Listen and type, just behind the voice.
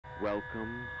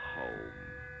Welcome home.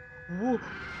 Woo.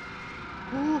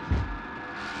 Woo.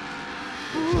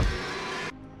 Woo.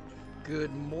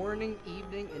 Good morning,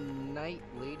 evening, and night,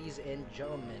 ladies and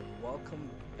gentlemen. Welcome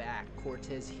back.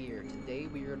 Cortez here. Today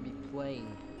we are going to be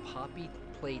playing Poppy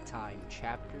Playtime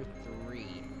Chapter 3,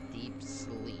 Deep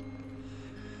Sleep.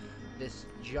 This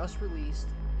just released.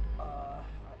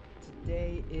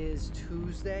 Today is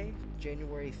Tuesday,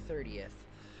 January 30th,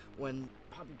 when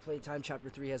Poppy Playtime Chapter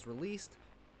 3 has released.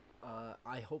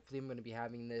 Hopefully I'm going to be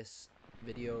having this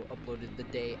video uploaded the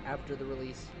day after the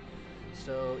release.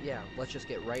 So yeah, let's just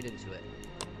get right into it.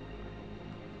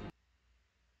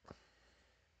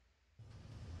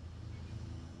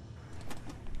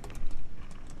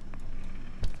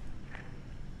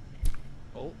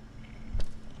 Oh,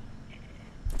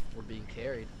 we're being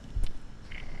carried.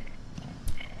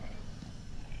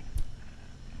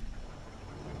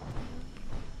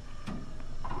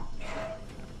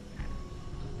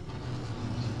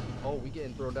 Oh, we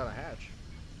getting thrown down a hatch.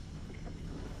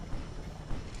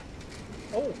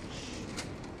 Oh,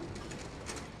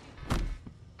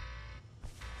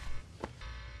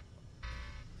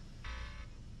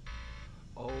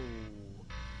 oh.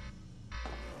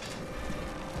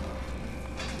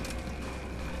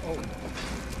 Oh.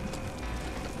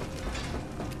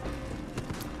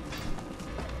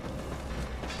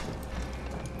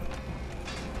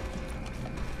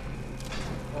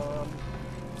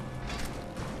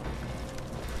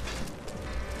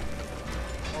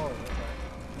 Oh,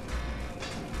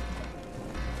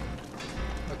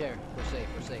 okay, we're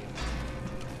safe.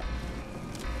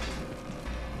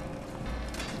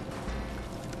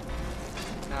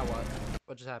 Now what?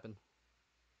 What just happened?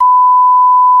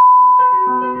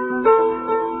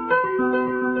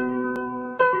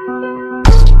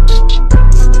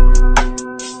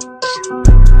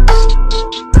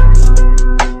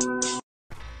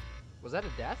 Was that a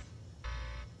death?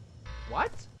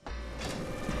 What?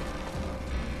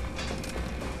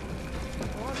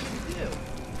 What did you do?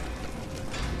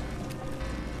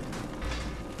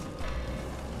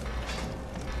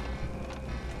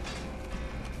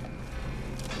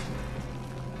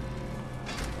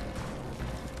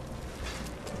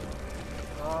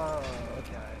 Oh,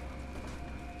 okay.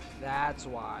 That's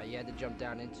why you had to jump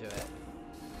down into it.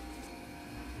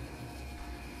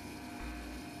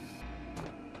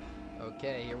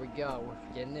 Okay, here we go.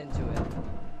 We're getting into it.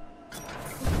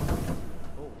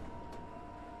 Oh.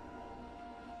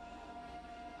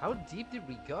 How deep did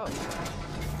we go?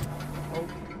 Oh.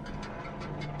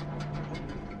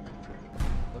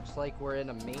 Looks like we're in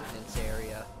a maintenance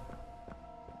area.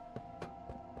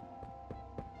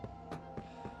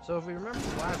 So if we remember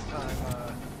last time,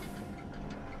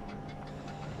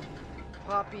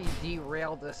 Poppy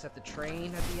derailed us at the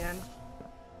train at the end.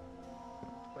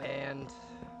 And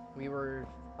we were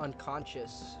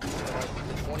unconscious for like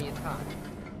the 20th time.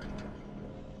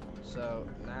 So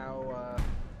now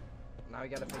we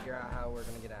gotta figure out how we're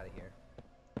gonna get out of here.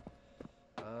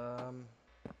 I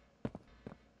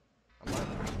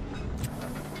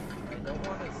don't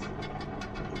want to.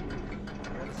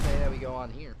 I'm gonna say that we go on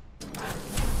here.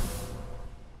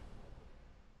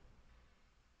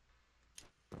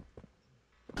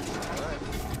 Alright.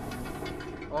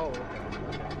 Oh, okay.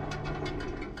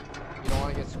 You don't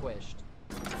want to get squished.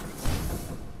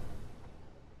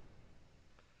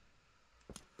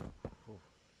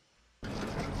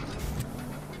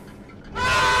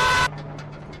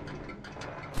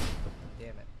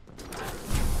 Damn it.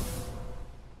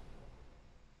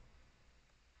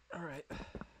 Alright.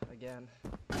 Again.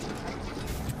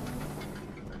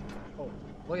 Oh,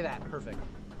 look at that. Perfect.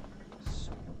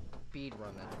 Speed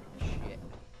running. Shit.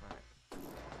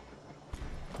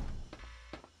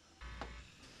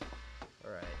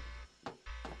 Alright.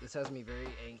 This has me very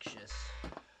anxious.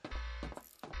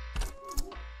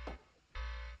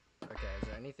 Okay, is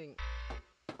there anything?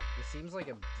 This seems like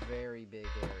a very big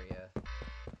area.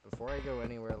 Before I go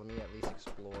anywhere, let me at least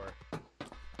explore.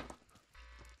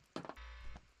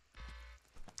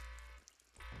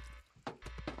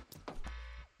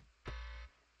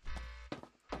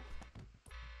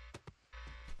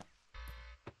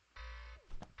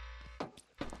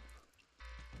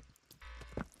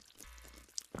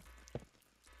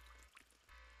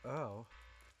 Oh.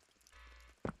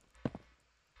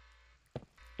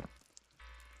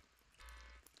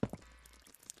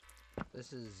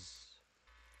 This is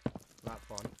not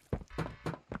fun.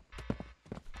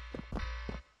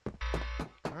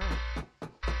 Alright.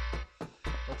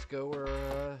 Let's go where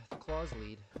the claws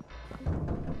lead.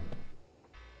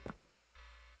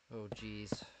 Oh,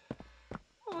 jeez.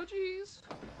 Oh, jeez.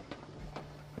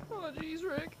 Oh, jeez,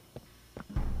 Rick.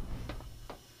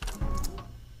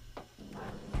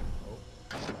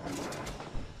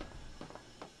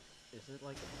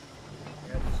 like I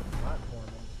gotta do some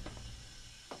platforming.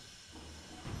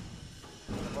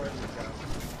 How far does it go?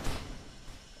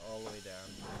 All the way down.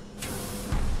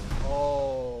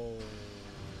 Oh,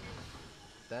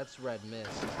 that's red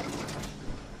mist.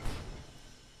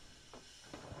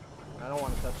 I don't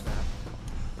want to touch that.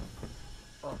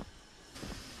 Oh,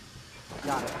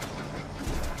 got it.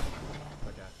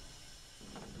 Okay.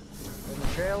 In the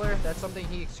trailer, that's something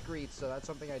he excretes, so that's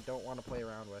something I don't want to play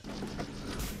around with.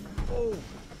 Oh.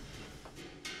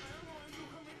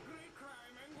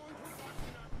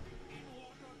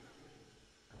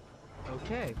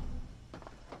 Okay.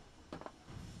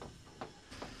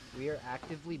 We are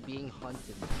actively being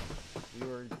hunted now. We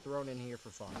were thrown in here for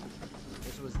fun.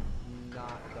 This was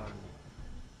not done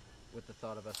with the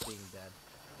thought of us being dead.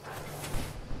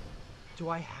 Do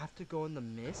I have to go in the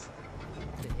mist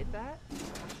to hit that?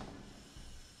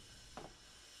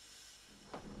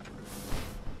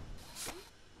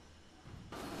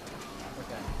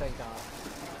 Okay, thank God.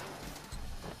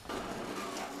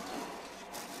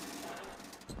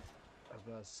 I was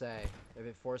about to say, if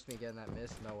it forced me to get in that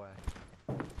mist, no way.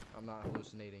 I'm not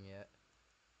hallucinating yet.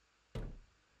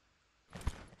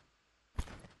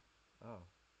 Oh.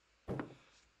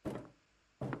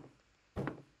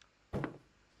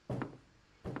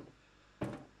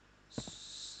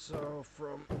 So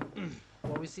from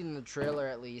what we've seen in the trailer,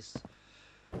 at least,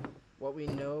 what we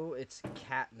know, it's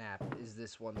CatNap is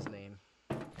this one's name.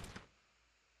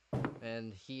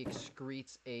 And he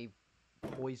excretes a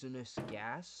poisonous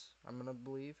gas, I'm gonna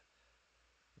believe.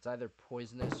 It's either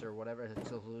poisonous or whatever, it's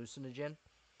a hallucinogen.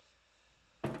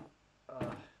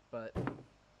 But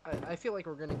I feel like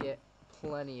we're gonna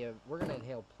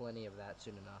inhale plenty of that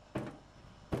soon enough.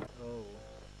 Oh.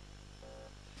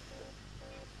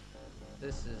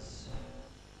 This is...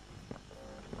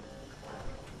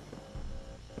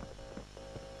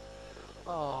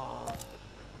 Oh.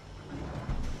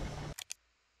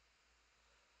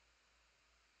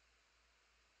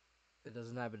 It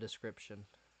doesn't have a description.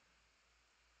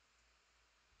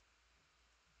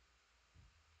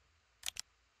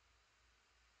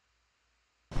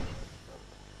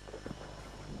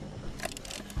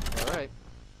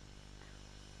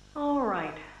 All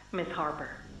right, Miss Harper.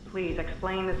 Please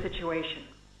explain the situation.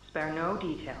 Spare no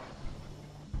details.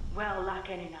 Well, like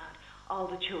any night, all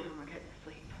the children were getting to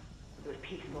sleep. It was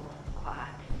peaceful, quiet.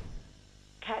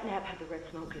 CatNap had the red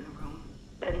smoke in the room.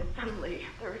 Then suddenly,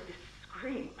 there was this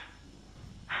scream.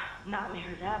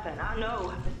 Nightmares happen, I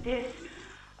know, but this...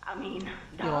 I mean,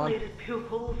 dilated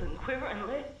pupils and quivering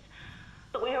lips.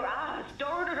 The way her eyes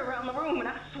darted around the room, and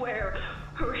I swear,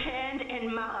 her hand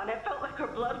in mine, it felt like her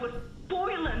blood was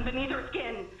boiling beneath her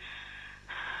skin.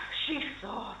 She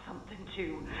saw something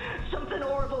too. Something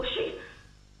horrible.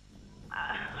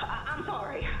 I'm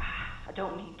sorry. I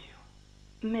don't mean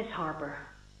to. Miss Harper,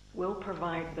 we'll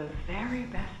provide the very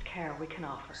best care we can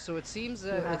offer. So it seems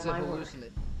that it's a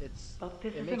hallucinate. It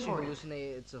makes you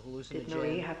hallucinate. It's a hallucinogen. Did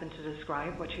Marie happen to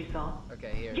describe what she saw?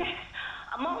 Okay, here. Yes,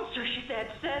 a monster. She said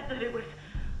that it was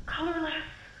colorless.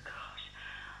 Gosh,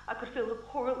 I could feel the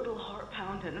poor little heart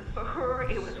pounding. For her,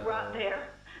 it was right there,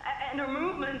 and her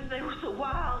movements, they were so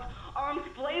wild. Arms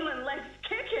flailing, legs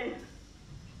kicking.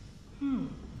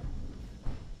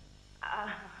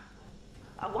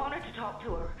 I wanted to talk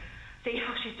to her, see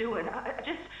how she's doing.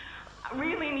 I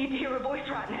really need to hear her voice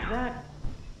right now. That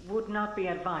would not be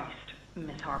advised,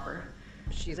 Miss Harper.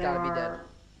 She's gotta be dead. There are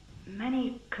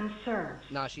many concerns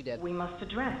she dead. we must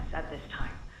address at this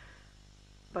time.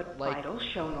 But vitals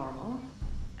show normal,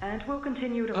 and we'll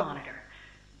continue to monitor.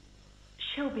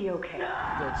 She'll be okay. Good,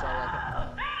 so I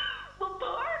like it. Well,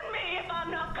 pardon me if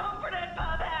I'm not comforted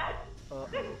by that.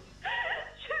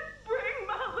 Just bring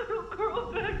my little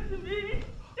girl back to me.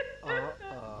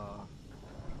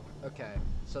 Okay,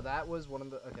 so that was one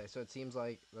of the... Okay, so it seems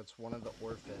like that's one of the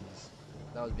orphans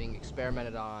that was being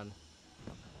experimented on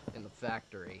in the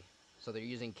factory. So they're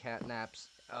using CatNap's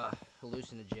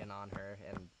hallucinogen on her,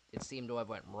 and it seemed to have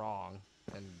went wrong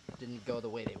and didn't go the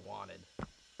way they wanted.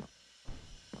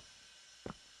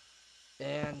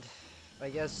 And I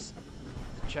guess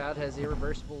the child has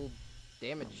irreversible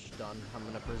damage done, I'm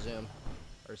gonna presume.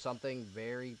 Or something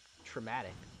very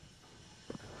traumatic.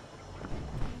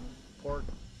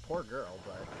 Poor girl,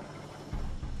 but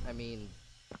I mean,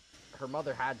 her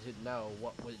mother had to know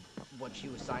what she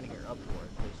was signing her up for.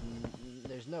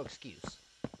 There's no excuse.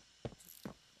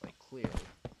 Like, clearly.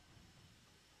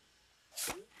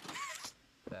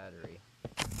 Battery.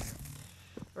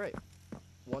 Right.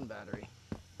 One battery.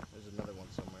 There's another one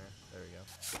somewhere. There we go.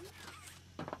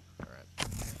 Alright.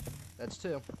 That's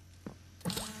two.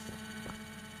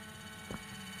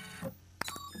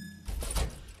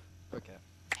 Okay.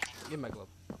 Give me my glove.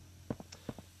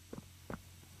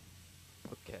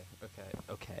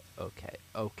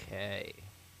 Okay.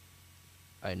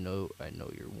 I know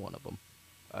you're one of them.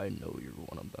 I know you're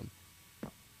one of them.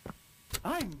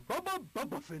 I'm Bubba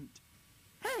Bubbaphant.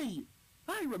 Hey,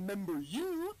 I remember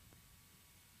you.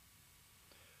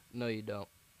 No, you don't.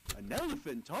 An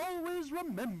elephant always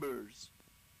remembers.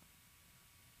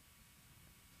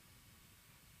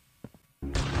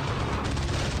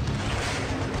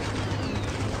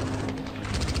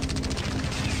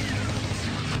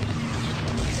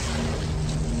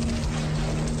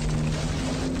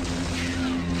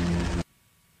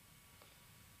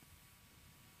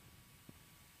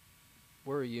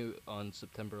 Where are you on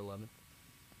September 11th?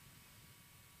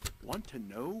 Want to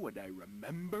know what I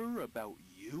remember about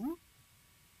you?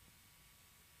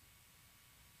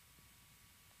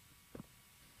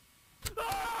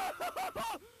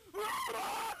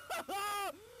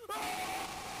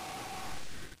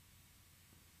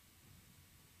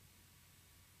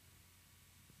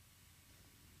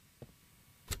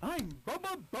 I'm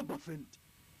Bubba Bubbaphant.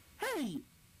 Hey,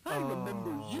 I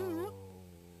remember you.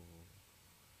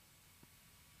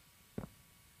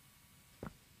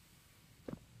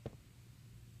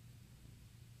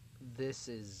 This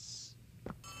is...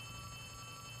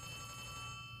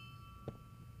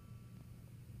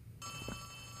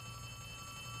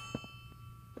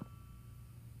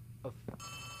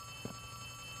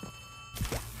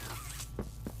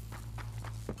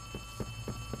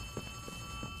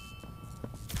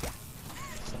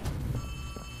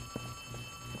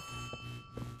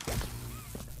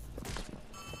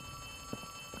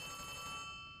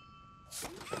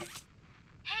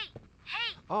 Hey!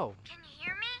 Oh. Can you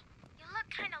hear me? You look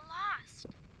kind of lost.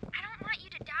 I don't want you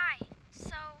to die,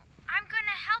 so I'm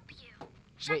gonna help you.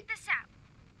 Check this out.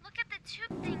 Look at the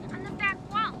tube thing on the back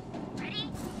wall.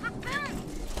 Ready? Boom!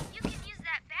 You can use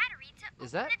that battery to open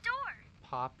the door.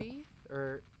 Poppy?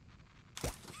 Or...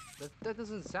 That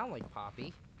doesn't sound like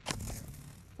Poppy.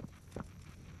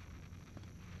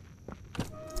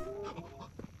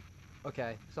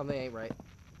 Okay, something ain't right.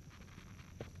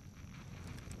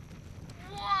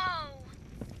 Whoa!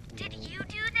 Did you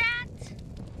do that?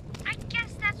 I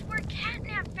guess that's where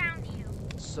CatNap found you.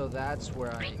 So that's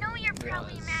where I know you're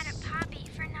probably mad at Poppy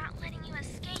for not letting you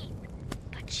escape,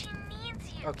 but she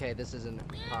needs you. Okay, this isn't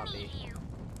Poppy. We need you.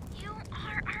 You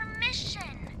are our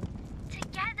mission.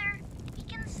 Together, we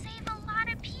can save a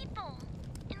lot of people,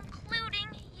 including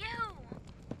you.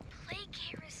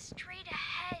 Playcare is straight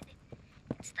ahead.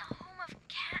 It's the home of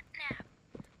CatNap,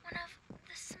 one of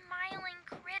the smiling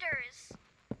critters.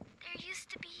 There used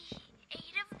to be 8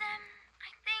 of them,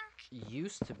 I think.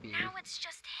 Used to be? Now it's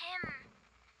just him.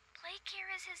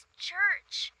 Playcare is his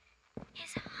church,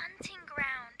 his hunting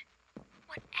ground,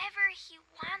 whatever he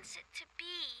wants it to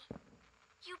be.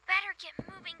 You better get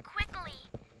moving quickly.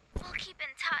 We'll keep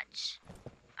in touch.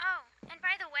 Oh, and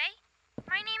by the way,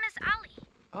 my name is Ali.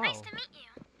 Oh. Nice to meet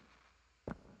you.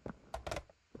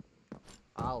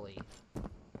 Ollie.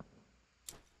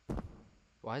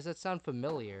 Why does that sound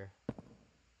familiar?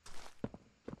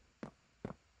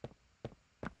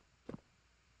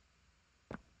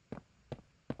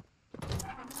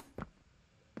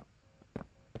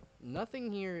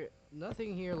 Nothing here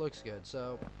looks good,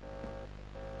 so...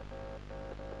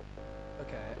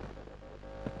 Okay.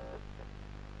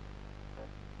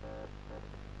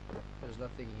 There's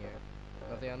nothing here.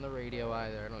 Nothing on the radio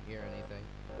either, I don't hear anything.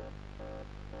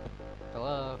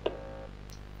 Hello?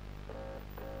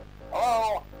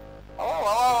 Hello?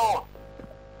 Hello?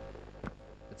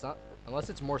 It's not... Unless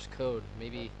it's Morse code,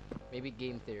 maybe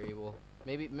game theory will...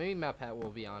 Maybe MapHat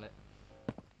will be on it.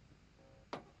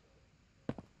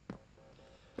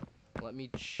 Let me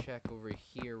check over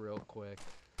here real quick.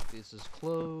 This is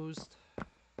closed.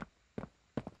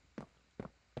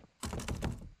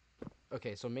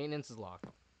 Okay, so maintenance is locked.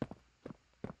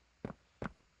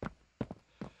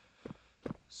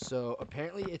 So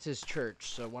apparently it's his church,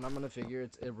 so what I'm gonna figure,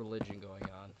 it's a religion going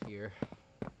on here.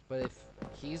 But if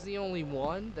he's the only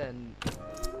one, then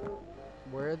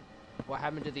what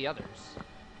happened to the others?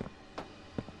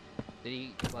 Did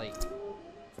he, like...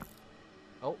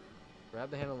 Oh. Grab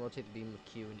the handle and rotate the beam with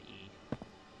Q and E.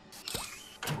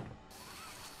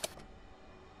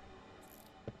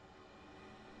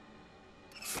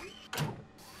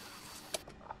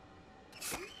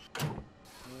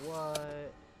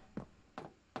 What?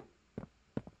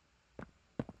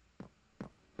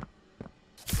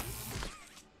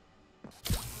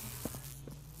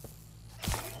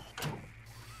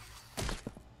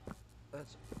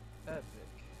 That's epic.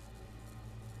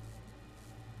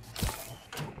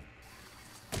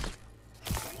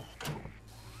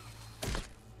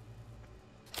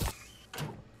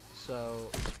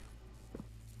 So...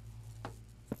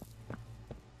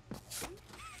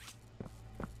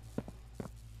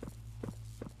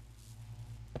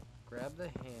 grab the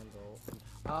handle.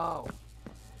 Oh!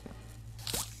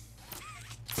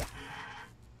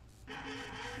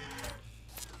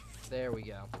 There we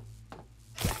go.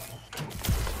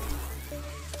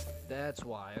 That's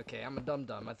why. Okay, I'm a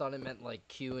dum-dum. I thought it meant like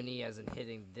Q and E as in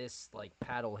hitting this like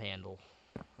paddle handle.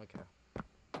 Okay.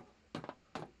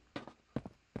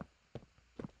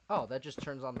 Oh, that just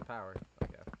turns on the power.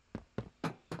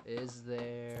 Okay. Is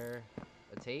there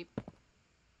a tape?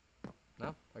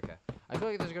 No? Okay. I feel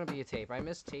like there's gonna be a tape. I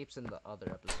missed tapes in the other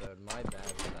episode. My bad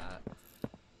for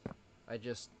that. I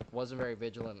just wasn't very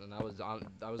vigilant, and I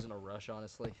was in a rush,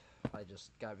 honestly. I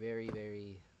just got very,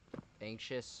 very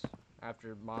anxious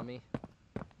after Mommy.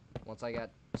 Once I got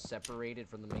separated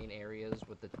from the main areas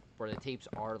with where the tapes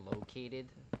are located,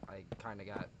 I kind of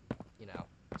got, you know,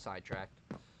 sidetracked.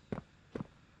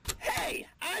 Hey,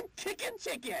 I'm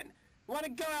Chicken. Want to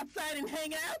go outside and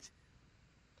hang out?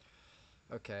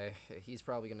 Okay, he's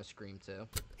probably gonna scream too.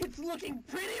 It's looking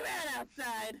pretty bad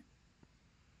outside.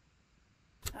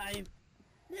 I've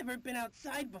never been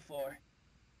outside before.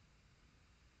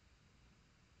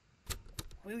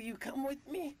 Will you come with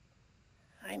me?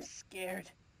 I'm scared.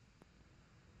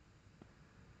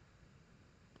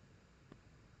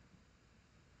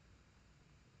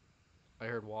 I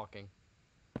heard walking.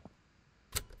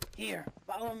 Here,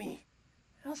 follow me.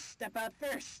 I'll step out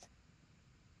first.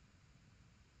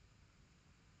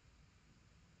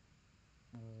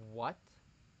 What?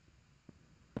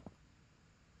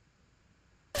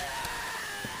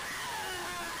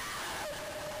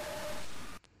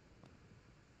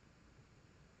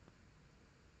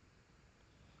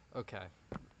 Okay.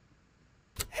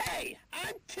 Hey,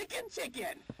 I'm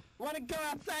Chicken. Want to go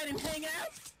outside and hang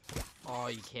out? Oh,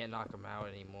 you can't knock them out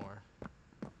anymore.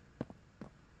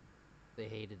 They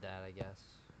hated that, I guess.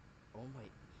 Oh my...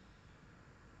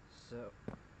 So...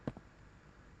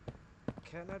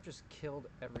 CatNap just killed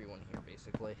everyone here,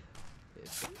 basically.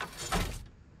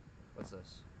 What's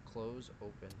this? Close,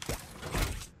 open.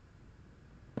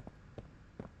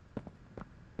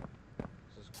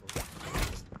 This is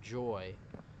close. Joy.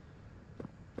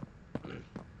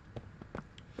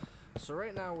 So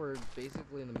right now we're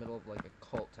basically in the middle of like a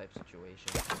cult type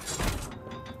situation.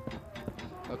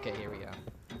 Okay, here we go.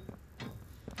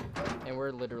 And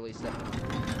we're literally stepping...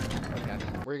 Okay,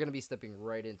 we're gonna be stepping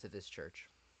right into this church.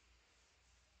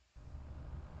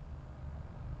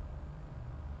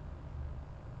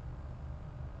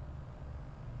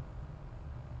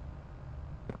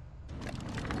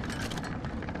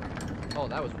 Oh,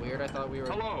 that was weird. I thought we were...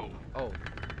 Hello. Oh.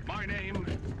 My name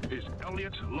is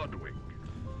Elliot Ludwig.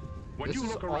 When This you is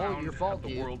look all around your fault, at the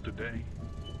dude. world today,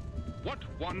 what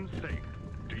one thing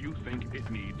do you think it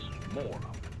needs more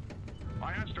of?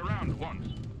 I asked around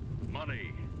once.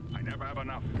 Money. I never have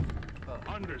enough.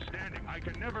 Understanding. I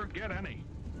can never get any.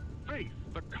 Faith.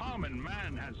 The common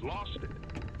man has lost it.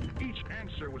 Each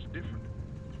answer was different.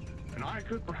 And I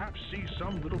could perhaps see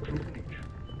some little truth in each.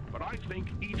 But I think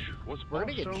each was We're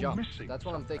gonna get also jumped. missing That's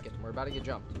what I'm thinking. We're about to get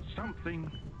jumped.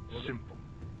 something simple.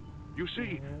 You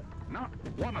see, not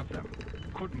one of them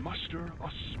could muster a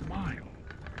smile.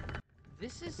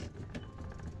 This is...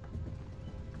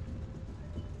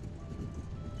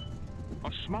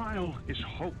 A smile is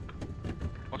hope.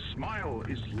 A smile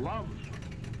is love.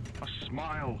 A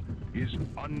smile is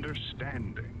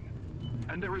understanding.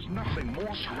 And there is nothing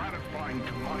more gratifying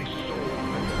to my soul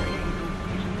than being the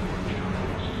reason for a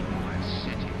child's smile.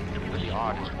 City where the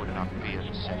artist would not fear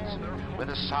the censor, where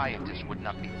the scientist would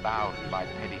not be bound by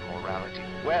petty morality,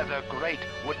 where the great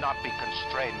would not be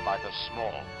constrained by the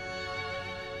small.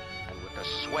 And with the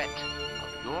sweat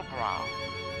of your brow,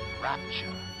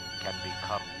 rapture can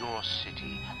become your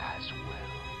city as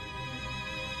well.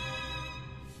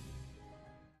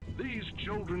 These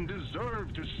children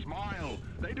deserve to smile.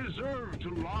 They deserve to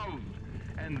love.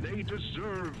 And they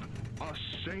deserve a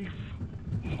safe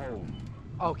home.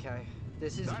 Okay.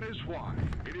 This is... That is why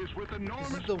it is with enormous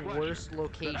This is the pleasure worst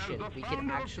location that as the we can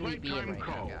founder of actually be in Playtime right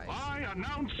now, Co., guys. I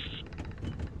announce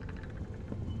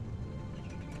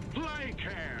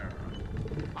Playcare,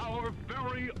 our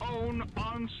very own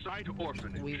on-site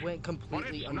orphanage. We went completely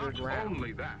but it's underground. not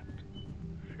only that.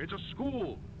 It's a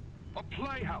school, a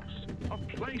playhouse, a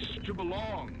place to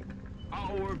belong.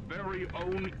 Our very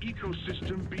own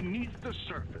ecosystem beneath the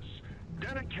surface,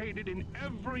 dedicated in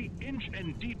every inch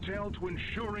and detail to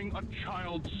ensuring a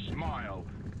child's smile.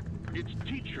 Its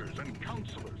teachers and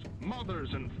counselors,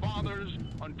 mothers and fathers,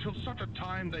 until such a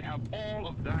time they have all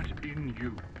of that in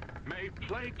you. May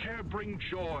Playcare bring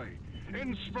joy,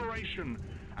 inspiration,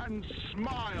 and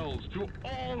smiles to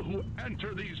all who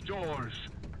enter these doors.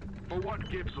 For what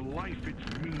gives life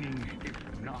its meaning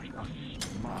if not a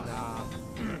smile?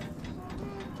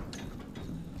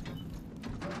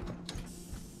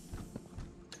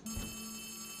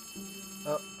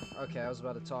 Oh, okay, I was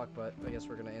about to talk, but I guess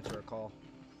we're gonna answer a call.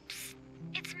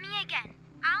 It's me again,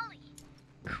 Ollie.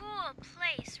 Cool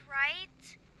place,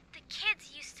 right? The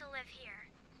kids used to live here.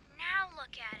 Now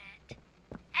look at it.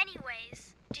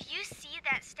 Anyways, do you see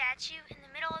that statue in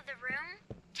the middle of the room?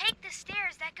 Take the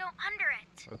stairs that go under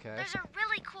it. Okay. There's a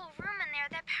really cool room in there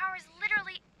that powers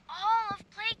literally all of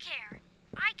Playcare.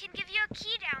 I can give you a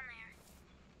key down there.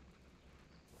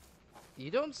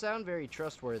 You don't sound very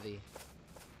trustworthy.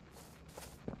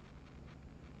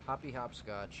 Hoppy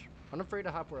hopscotch. Unafraid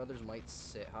to hop where others might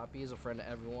sit. Hoppy is a friend to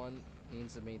everyone.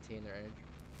 Needs to maintain their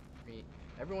energy.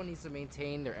 Everyone needs to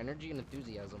maintain their energy and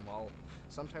enthusiasm. While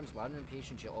sometimes loud and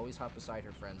impatient, she'll always hop beside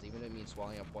her friends, even if it means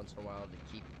swallowing up once in a while to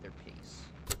keep their pace.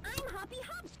 I'm Hoppy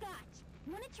Hopscotch.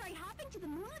 Wanna try hopping to the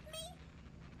moon with me?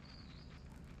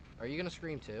 Are you gonna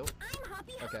scream too? I'm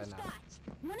Hoppy Okay, Hopscotch.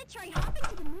 Wanna try hopping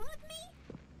to the moon with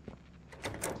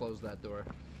me? Close that door.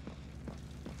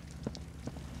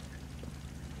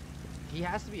 He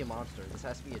has to be a monster. This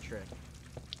has to be a trick.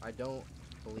 I don't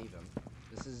believe him.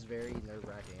 This is very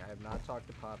nerve-wracking. I have not talked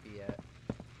to Poppy yet.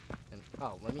 And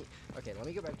oh, let me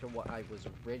go back to what I was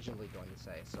originally going to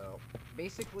say. So,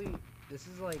 basically, this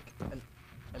is like an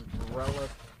umbrella.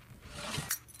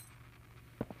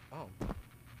 Oh.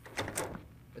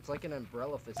 It's like an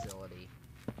umbrella facility.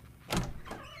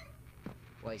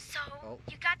 Like, So, oh.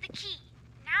 you got the key.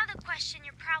 Now the question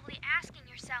you're probably asking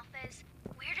yourself is,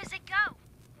 where does it go?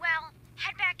 Well,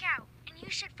 head back out, and you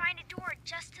should find a door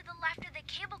just to the left of the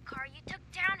cable car you took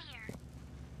down here.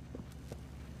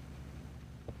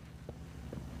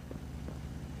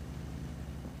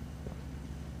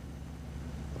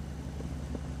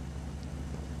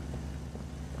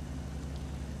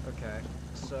 Okay,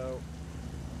 so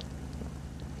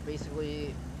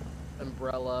basically,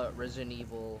 Umbrella, Resident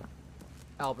Evil,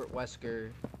 Albert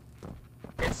Wesker.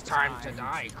 It's time to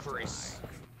die, Chris.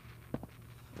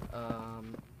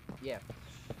 Yeah.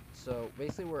 So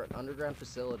basically, we're an underground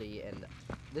facility, and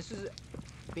this is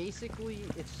basically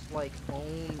its like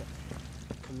own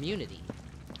community.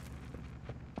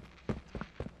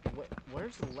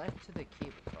 Where's the left to the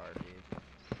cable car, dude?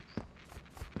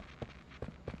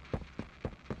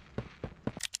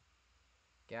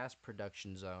 Gas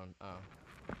production zone. Oh.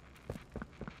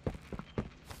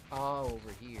 Oh,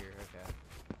 over here. Okay.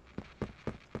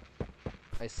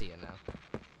 I see it now.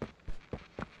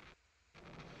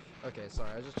 Okay, sorry.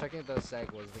 I was just checking if the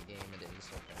seg was the game. It is.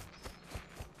 Okay.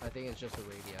 I think it's just a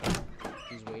radio.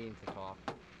 He's waiting to talk.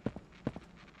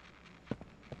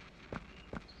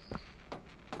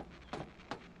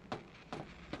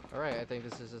 Alright, I think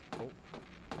this is a... Oh.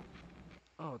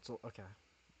 Oh, it's a... Okay.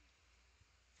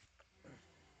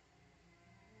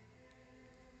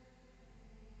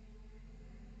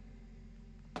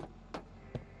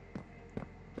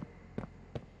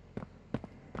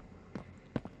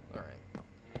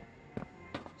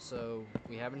 So,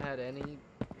 we haven't had any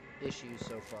issues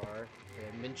so far. We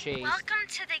haven't been chased. Welcome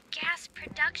to the gas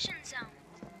production zone,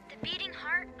 the beating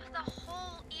heart of the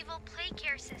whole evil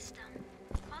Playcare system.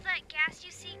 All that gas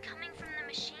you see coming from the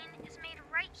machine is made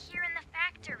right here in the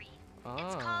factory.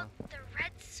 It's called the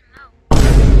red smoke.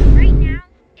 Right now,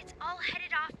 it's all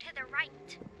headed off to the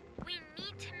right. We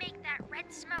need to make that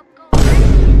red smoke go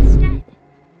left instead.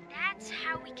 That's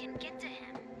how we can get to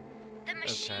him. The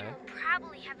machine will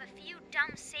probably have a few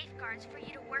dumb safeguards for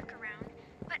you to work around,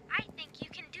 but I think you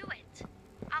can do it.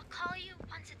 I'll call you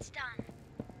once it's done.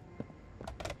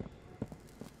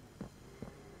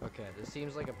 Okay, this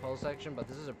seems like a puzzle section, but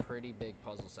this is a pretty big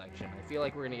puzzle section. I feel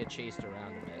like we're gonna get chased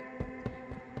around a bit.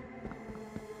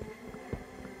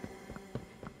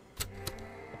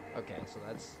 Okay, so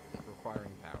that's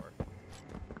requiring power.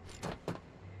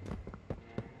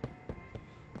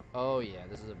 Oh yeah,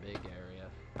 this is a big area.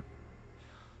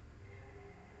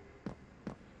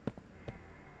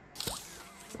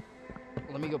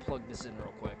 Let me go plug this in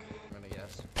real quick, I'm gonna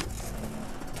guess.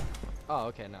 Oh,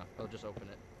 okay, no. I'll just open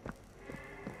it.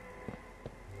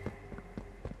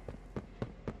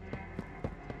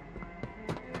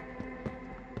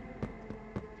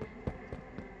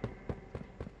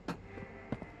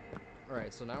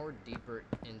 Alright, so now we're deeper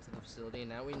into the facility, and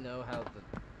now we know how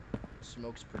the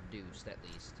smoke's produced, at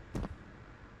least.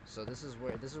 So this is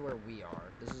where we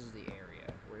are. This is the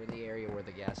area. We're in the area where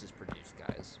the gas is produced,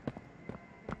 guys.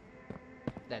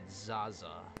 That's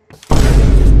Zaza.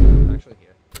 Actually,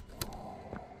 here.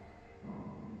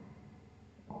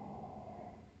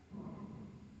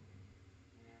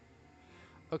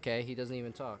 Okay, he doesn't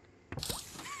even talk.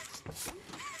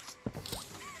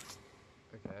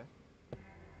 Okay.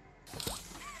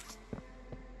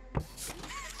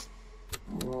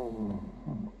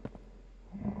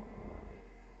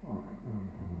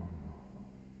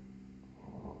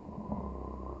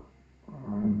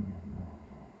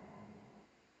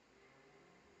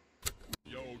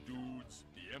 Yo, dudes,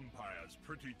 the Empire's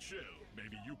pretty chill.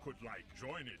 Maybe you could, like,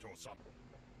 join it or something.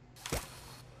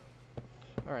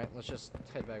 Alright, let's just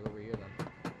head back over here then.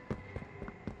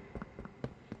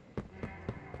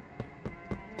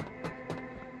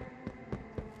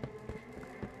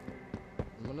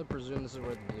 I'm gonna presume this is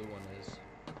where the blue one is.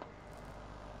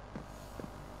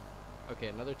 Okay,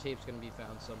 another tape's gonna be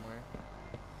found somewhere.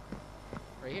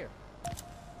 Right here.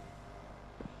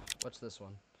 What's this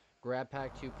one? Grab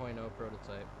Pack 2.0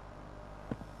 prototype.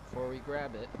 Before we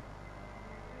grab it,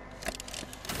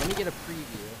 let me get a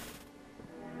preview.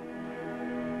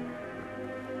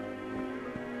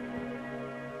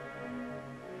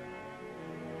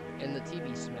 And the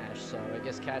TV smashed, so I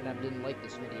guess CatNap didn't like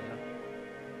this video.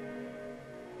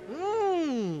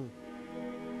 Mmm!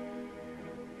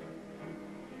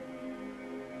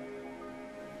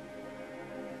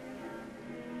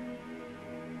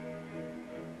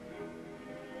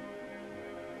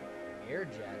 Air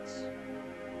jets.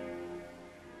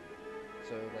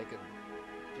 So, like a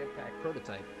jetpack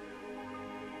prototype.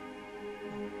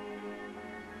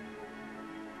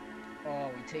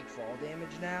 Oh, we take fall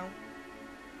damage now?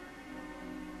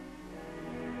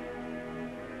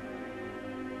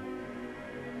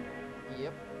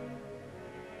 Yep.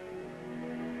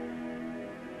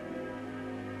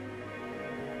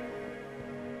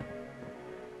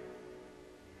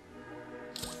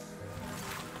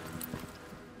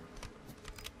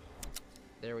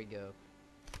 There we go.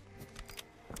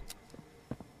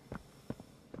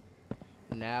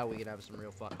 Now we can have some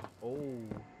real fun. Oh.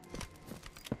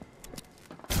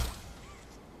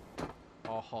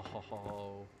 Oh ho ho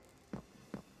ho.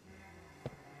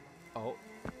 Oh.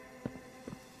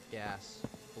 Gas.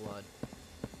 Blood.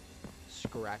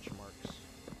 Scratch marks.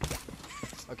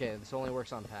 Okay, this only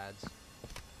works on pads.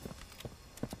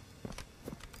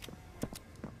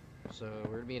 So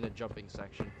we're gonna be in a jumping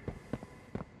section.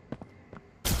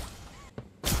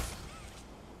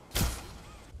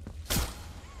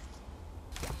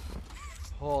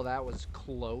 Oh, that was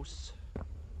close.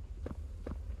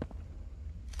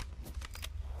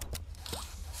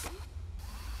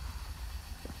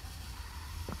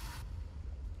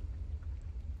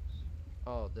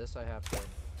 Oh, this I have to...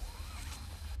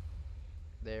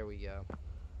 There we go.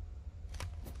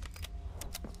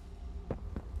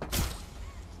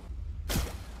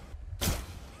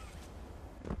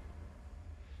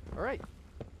 Alright.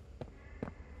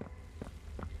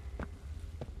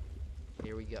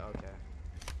 Here we go, okay.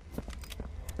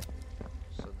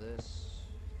 So this...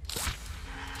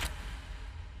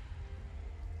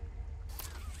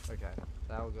 Okay,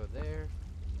 that will go there.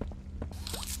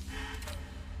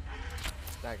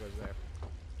 That goes there.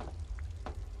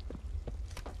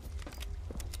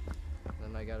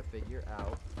 Then I gotta figure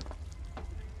out...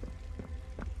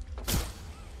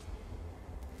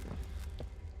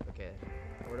 Okay,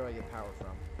 where do I get power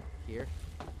from? Here?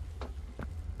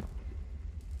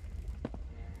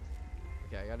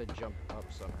 Okay, I gotta jump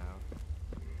up somehow.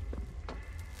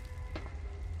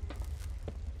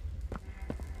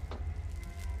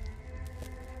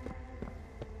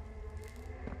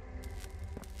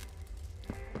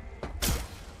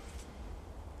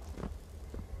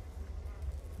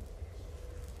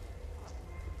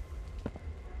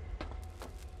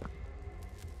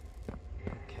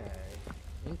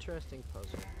 Interesting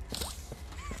puzzle.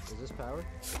 Is this power?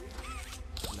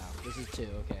 No, this is 2.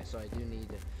 Okay, so I do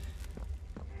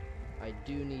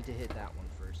need to hit that one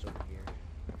first over here.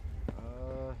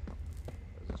 What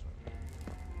is this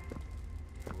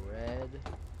one? Red.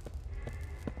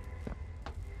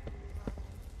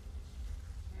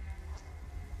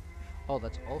 Oh,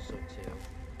 that's also 2.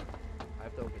 I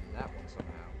have to open that one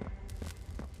somehow.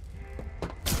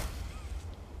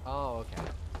 Oh, okay.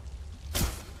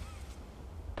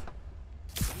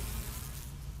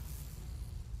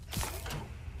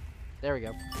 There we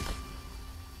go.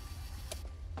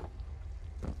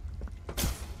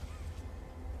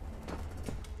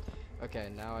 Okay,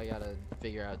 now I gotta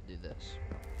figure out how to do this.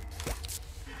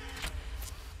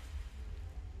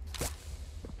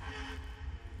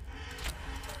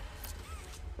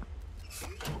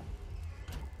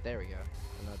 There we go.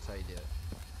 And that's how you do it.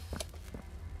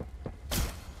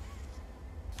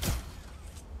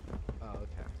 Oh,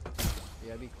 okay. You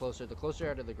gotta be closer. The closer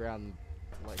out of the ground,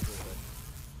 like this.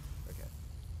 Okay.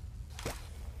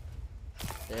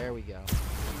 There we go.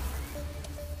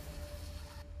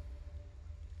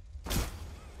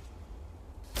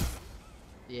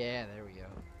 Yeah, there we go.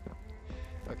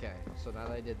 Okay, so now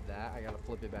that I did that, I gotta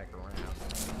flip it back around.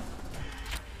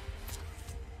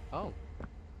 Oh.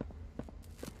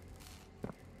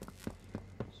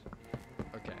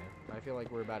 Okay, I feel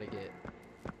like we're about to get...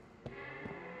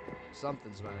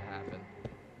 Something's about to happen.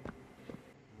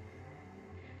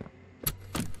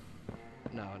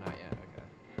 No, not yet, okay.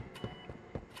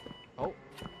 Oh.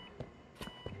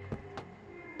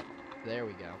 There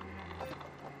we go.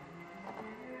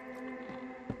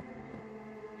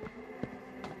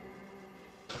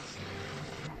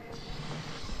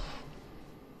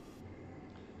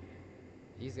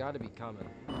 He's got to be coming.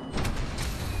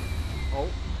 Oh.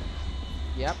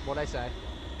 Yep, what'd I say?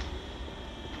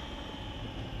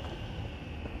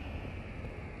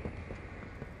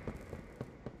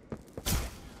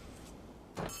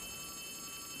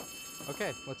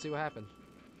 Okay, let's see what happened.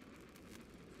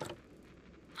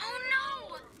 Oh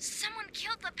no! Someone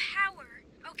killed the power.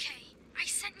 Okay, I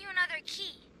sent you another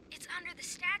key. It's under the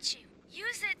statue.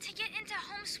 Use it to get into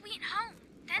Home Sweet Home.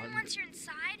 Then once you're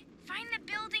inside, find the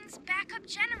building's backup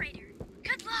generator.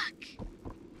 Good luck!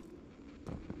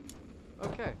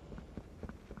 Okay.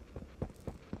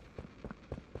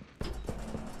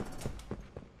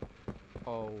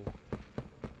 Oh.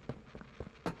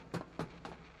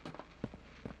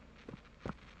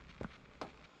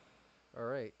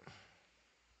 Alright.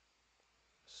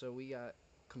 So we got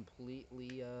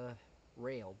completely,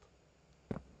 railed.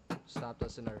 Stopped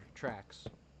us in our tracks.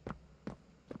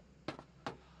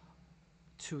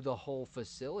 To the whole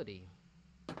facility.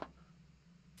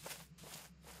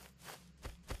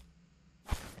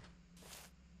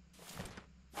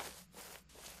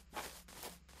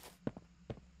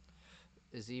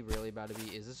 Is he really about to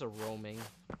be... Is this a roaming...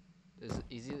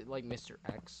 Is he like Mr.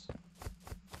 X?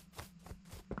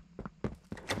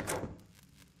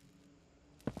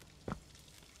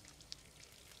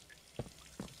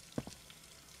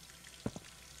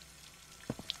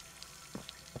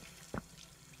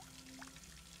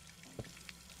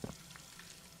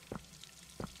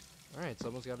 Alright,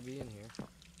 someone's got to be in here.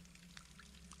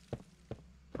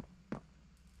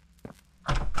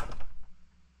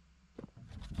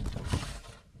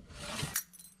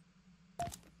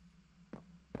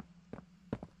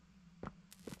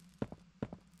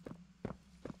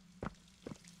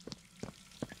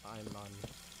 I'm on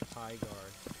high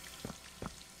guard.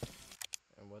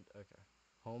 And what? Okay.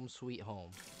 Home sweet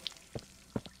home.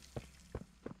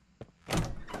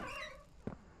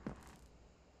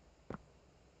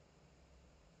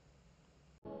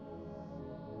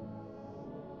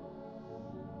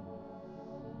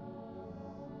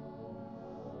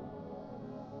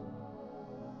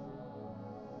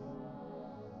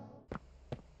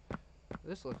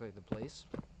 This looks like the place.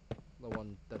 The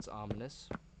one that's ominous.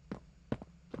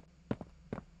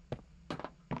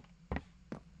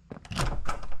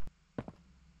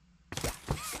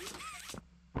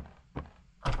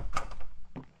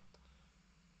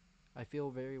 I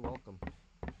feel very welcome.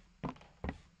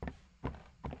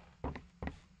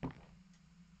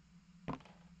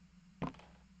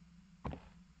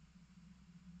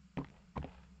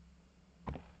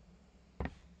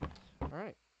 All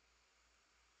right.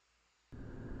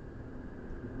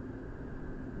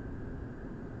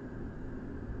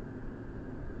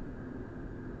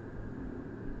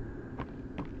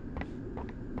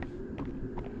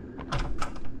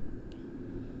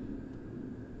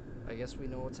 I guess we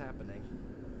know what's happening.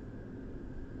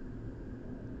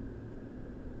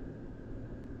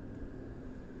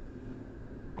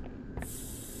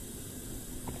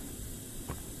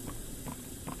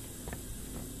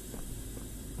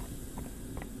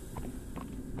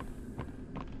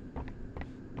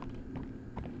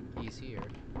 He's here.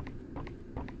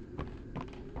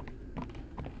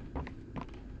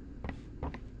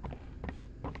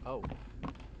 Oh.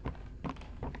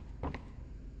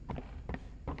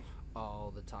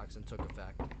 Oh, the toxin took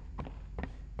effect.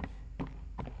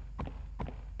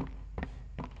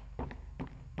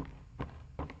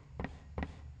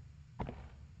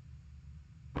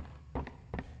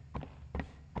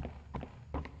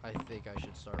 I think I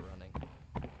should start running.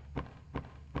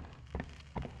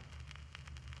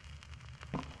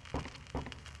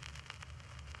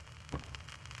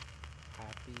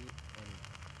 Happy and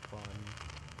fun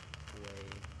way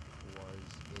was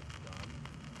it done?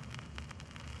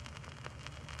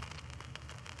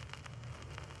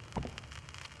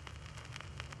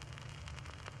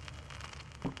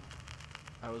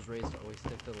 I was raised to always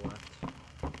stick to the left.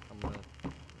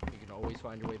 You can always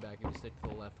find your way back if you stick to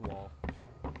the left wall.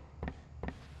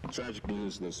 Tragic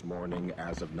news this morning.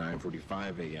 As of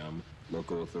 9:45 a.m.,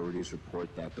 local authorities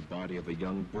report that the body of a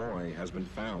young boy has been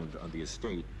found on the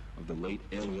estate of the late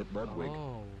Elliot Ludwig,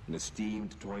 Oh. an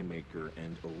esteemed toy maker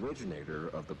and originator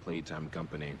of the Playtime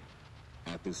company.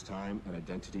 At this time, an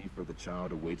identity for the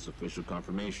child awaits official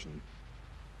confirmation.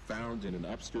 Found in an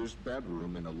upstairs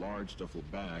bedroom in a large duffel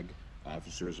bag,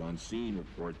 officers on scene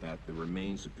report that the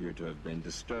remains appear to have been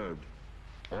disturbed.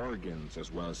 Organs,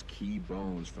 as well as key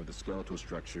bones from the skeletal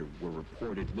structure, were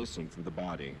reported missing from the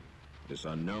body. It is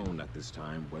unknown at this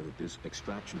time whether this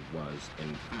extraction was,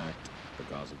 in fact, the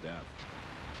cause of death.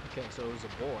 Okay, so it was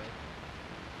a boy.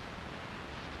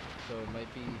 So it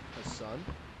might be a son?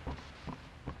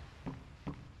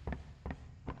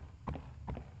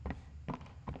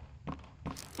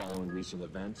 Following recent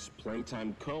events,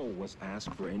 Playtime Co. was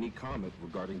asked for any comment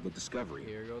regarding the discovery.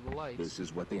 Here go the lights. This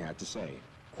is what they had to say.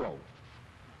 Quote,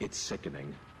 "It's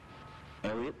sickening.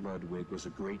 Elliot Ludwig was a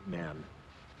great man,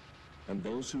 and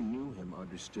those who knew him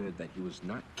understood that he was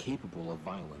not capable of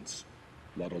violence,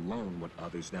 let alone what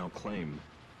others now claim.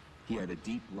 He had a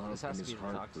deep love in his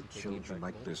heart for children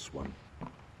like this one,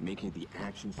 making the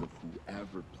actions of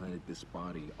whoever planted this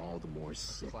body all the more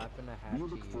sick. We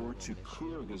look forward to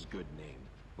clearing his good name,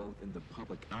 both in the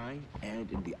public eye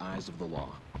and in the eyes of the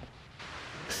law.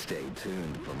 Stay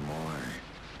tuned for more."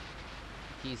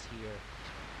 He's here.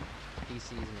 He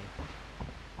sees me.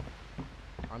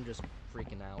 I'm just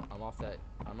freaking out. I'm off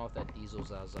that diesel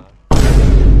Zaza.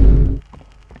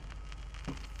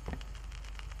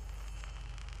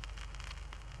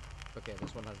 Okay,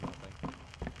 this one has nothing.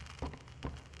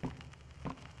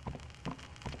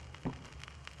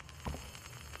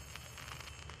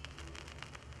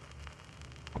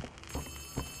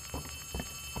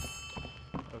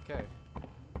 Okay.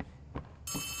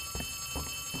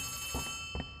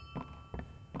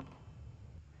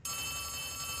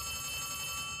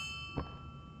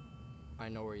 I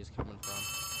know where he's coming from.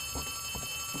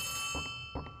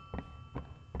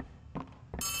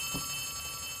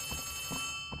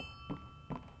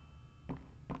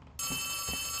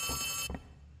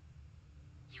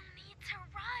 You need to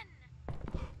run.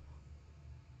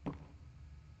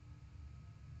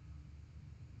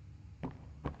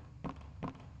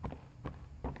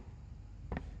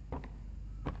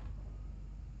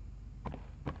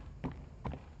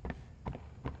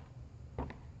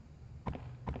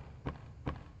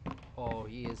 Oh,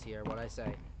 he is here. What'd I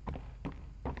say?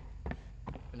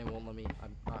 And it won't let me.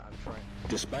 I'm trying.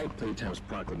 Despite Playtime's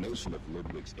proclamation of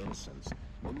Ludwig's innocence,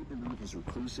 many believe his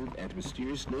reclusive and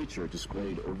mysterious nature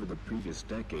displayed over the previous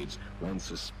decades lends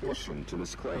suspicion to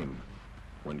this claim.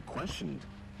 When questioned,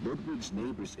 Ludwig's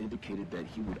neighbors indicated that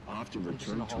he would often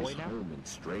return to his home in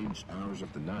strange hours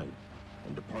of the night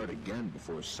and depart again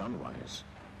before sunrise.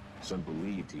 Some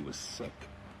believed he was sick.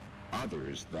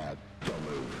 Others that don't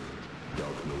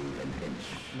move an inch.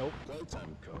 Nope.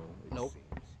 Playtime Co. Nope.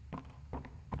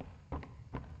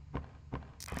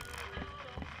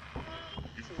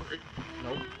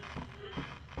 Nope.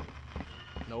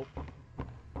 Nope.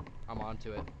 I'm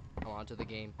onto it. I'm onto the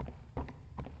game.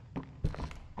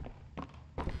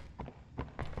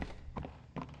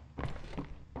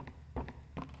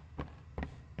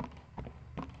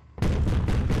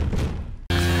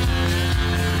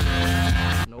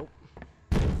 Nope.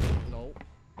 Nope.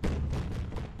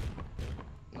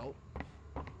 Nope.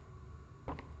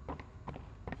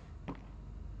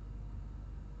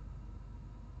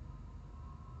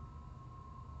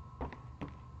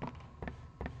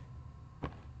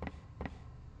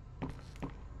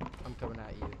 I'm coming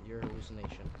at you. You're a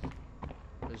hallucination.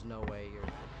 There's no way you're...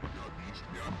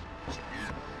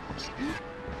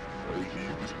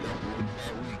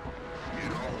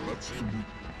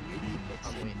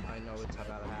 I know it's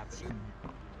about to happen.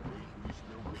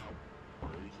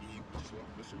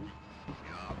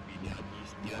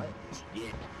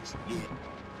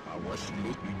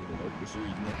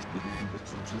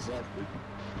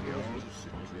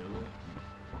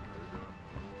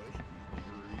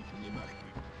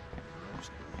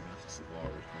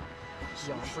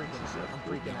 Yeah, I'm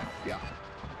freaking out. Yeah.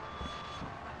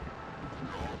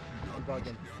 I'm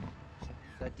bugging.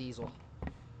 That diesel.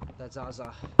 That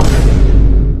Zaza.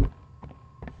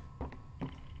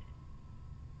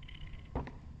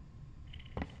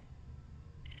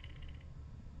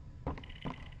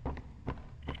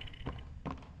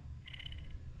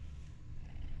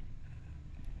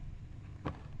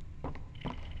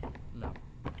 No.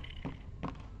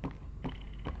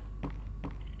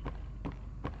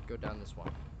 Go down this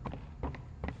one.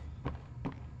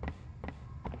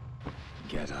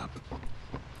 Get up.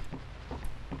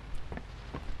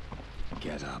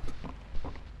 Get up.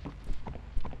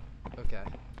 Okay,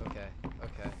 okay,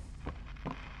 okay.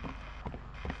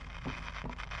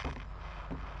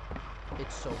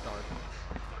 It's so dark.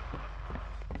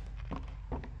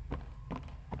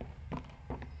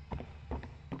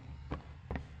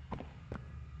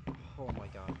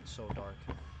 god, it's so dark.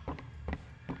 Oh my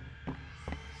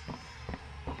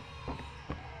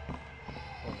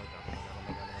god, oh my god, oh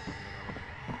my god, oh my god, oh my god,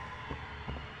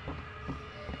 oh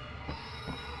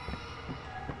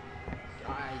my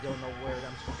god. I don't know where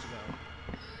I'm supposed to go.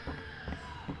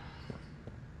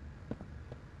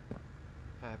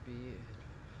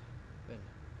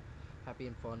 Happy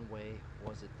and fun way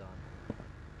was it done?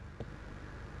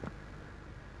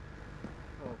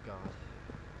 Oh god.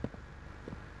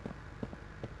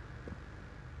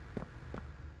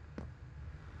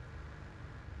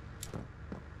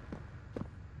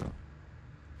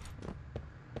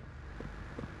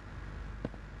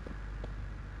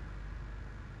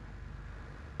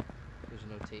 There's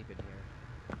no tape in here.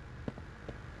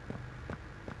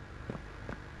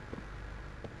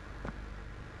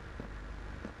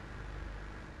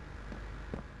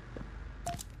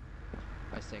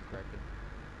 I stand corrected.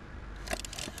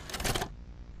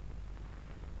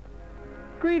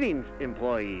 Greetings,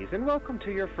 employees, and welcome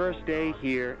to your first day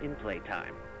here in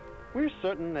Playtime. We're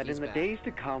certain that in the days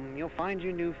to come, you'll find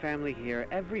your new family here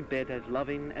every bit as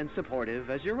loving and supportive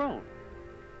as your own.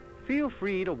 Feel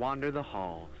free to wander the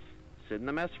halls, sit in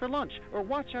the mess for lunch, or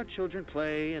watch our children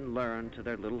play and learn to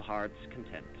their little heart's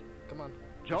content. Come on.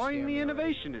 Join the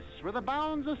innovationists, where the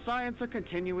bounds of science are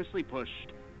continuously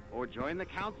pushed. Or join the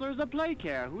counselors of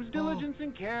Playcare, whose diligence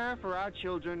and care for our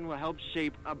children will help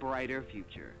shape a brighter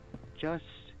future. Just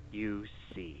you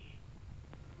see.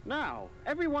 Now,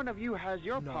 every one of you has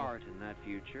your part in that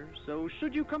future, so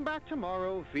should you come back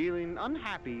tomorrow feeling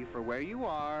unhappy for where you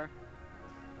are,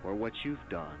 or what you've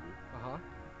done,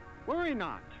 worry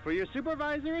not, for your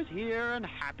supervisor is here and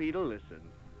happy to listen.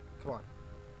 Come on.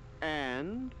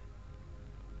 And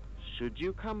should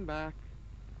you come back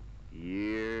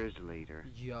years later,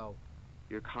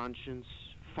 your conscience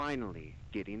finally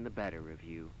getting the better of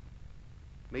you,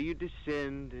 may you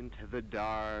descend into the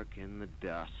dark and the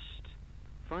dust,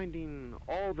 finding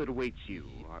all that awaits you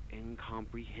are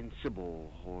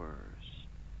incomprehensible horrors,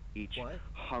 each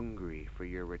hungry for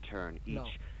your return,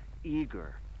 each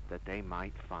eager that they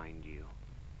might find you.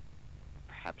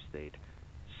 Perhaps they'd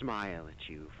smile at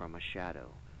you from a shadow,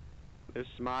 their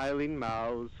smiling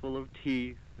mouths full of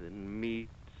teeth and meat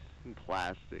and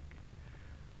plastic,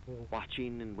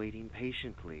 watching and waiting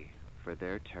patiently for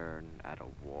their turn at a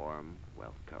warm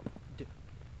welcome.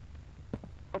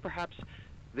 Or perhaps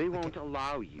they won't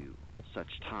allow you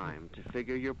such time to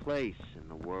figure your place in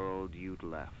the world you'd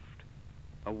left.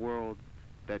 A world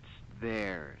that's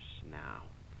theirs now.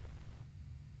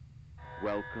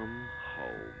 Welcome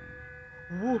home.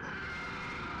 Whoa.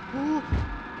 Whoa.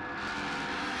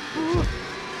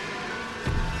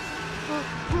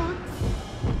 Run!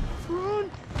 Run!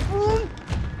 Run!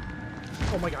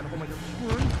 Oh my god, oh my god.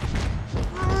 Run!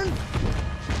 Run!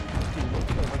 Dude,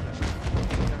 oh my god.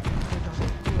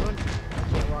 Run! I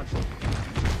can't run.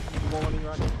 You won't let me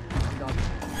run. I'm done.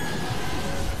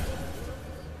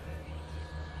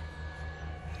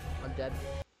 I'm dead.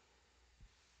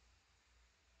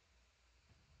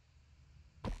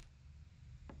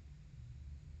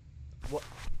 What?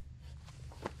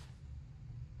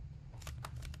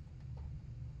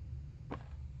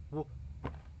 Whoa.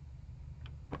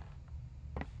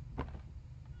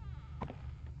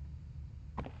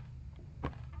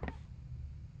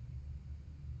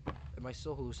 Am I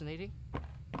still hallucinating?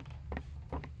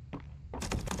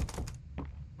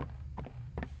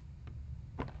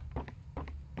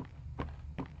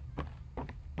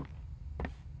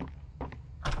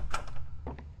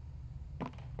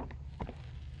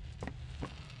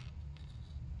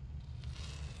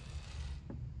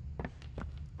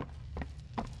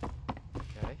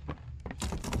 Okay.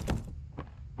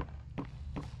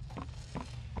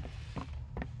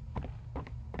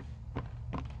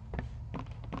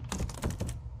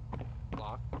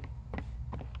 Lock.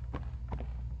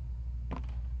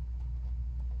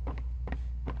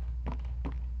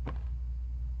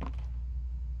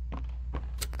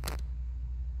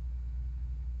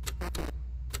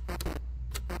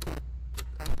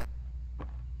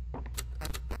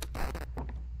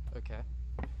 Okay.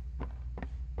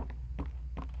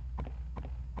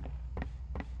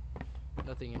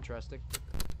 Nothing interesting.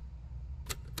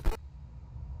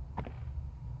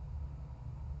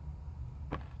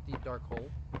 Deep dark hole.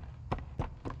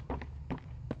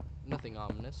 Nothing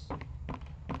ominous.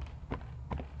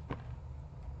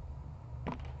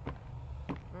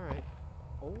 Alright.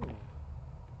 Oh.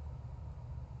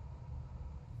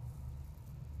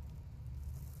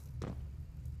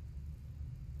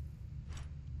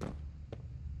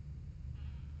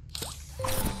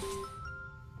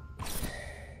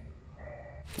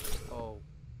 Oh.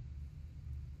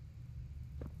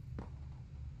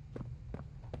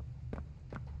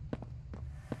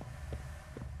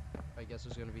 guess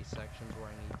there's gonna be sections where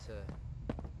I need to...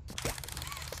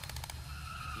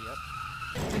 Yep.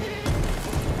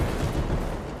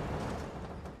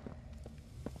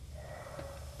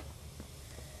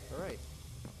 Alright.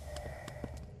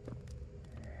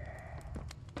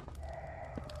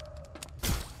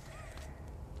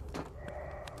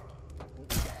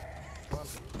 Come on.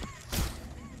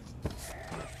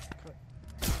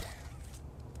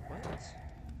 What?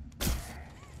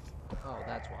 Oh,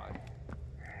 that's why.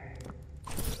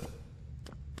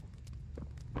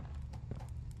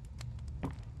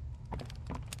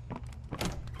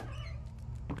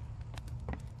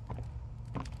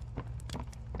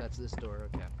 That's this door,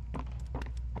 okay.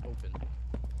 Open.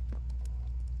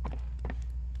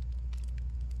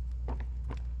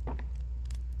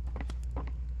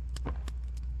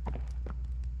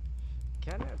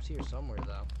 CatNap's here somewhere,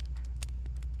 though.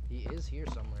 He is here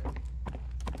somewhere.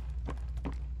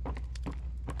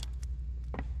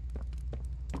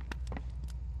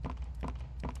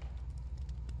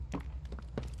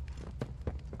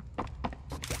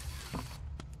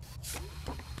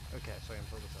 Okay, so I can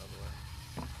pull this out of the way.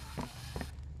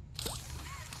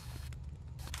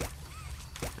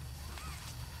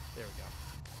 There we go.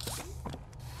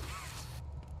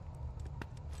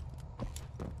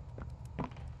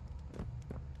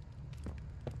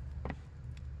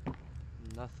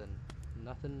 Nothing.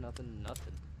 Nothing, nothing,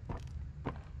 nothing.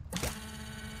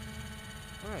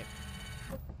 Alright.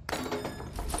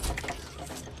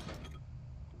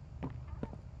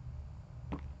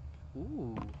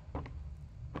 Ooh.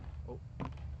 Oh.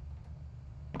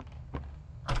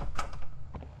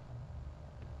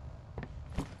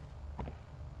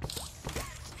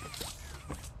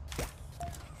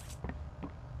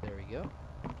 There we go.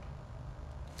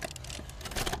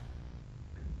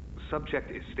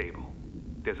 Subject is stable.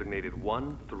 Designated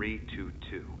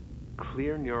 1322.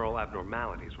 Clear neural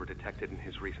abnormalities were detected in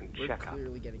his recent checkup.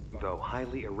 Though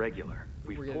highly irregular,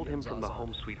 we pulled him from the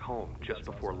home sweet home just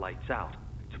before lights out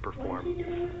to perform. What are you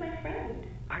doing with my friend?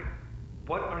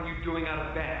 What are you doing out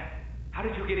of bed? How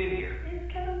did you get in here?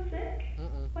 Is Kevin sick?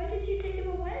 Why did you take him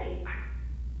away?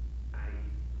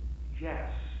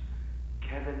 Yes.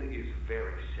 Kevin is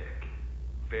very sick.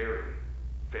 Very,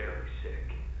 very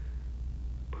sick.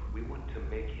 But we want to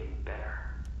make him better.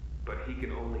 But he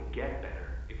can only get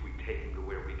better if we take him to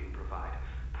where we can provide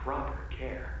proper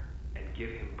care and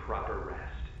give him proper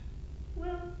rest.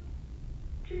 Well,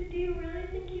 do you really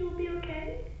think he will be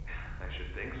okay? I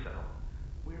should think so.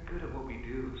 We're good at what we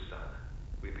do, son.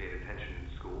 We paid attention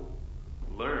in school,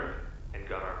 learned, and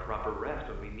got our proper rest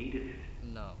when we needed it.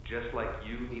 No. Just like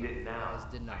you need it now, I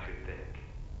should think.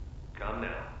 Come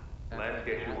now. Let's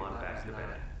get you on back to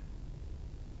bed.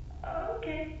 Oh,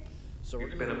 okay. So we're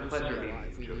it's been a pleasure meeting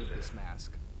if we you, leave Joseph. this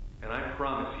mask. And I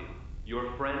promise you,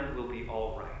 your friend will be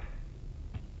all right.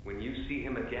 When you see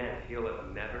him again, he'll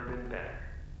have never been better.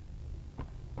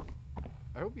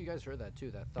 I hope you guys heard that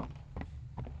too, that thump.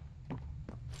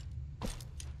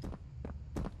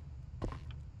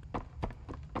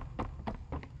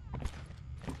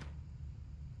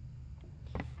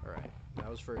 Alright, that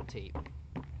was for a tape.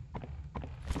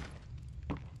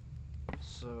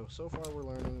 So far we're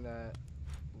learning that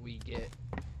we get...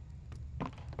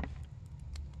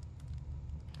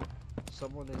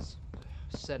 Someone is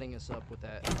setting us up with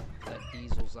that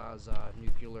Diesel Zaza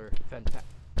nuclear vent pack.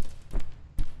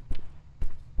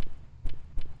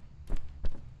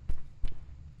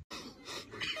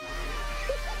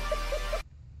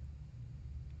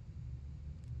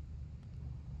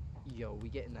 Yo, we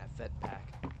getting that vent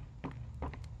pack.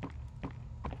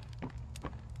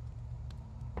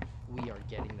 We are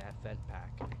getting that vent pack.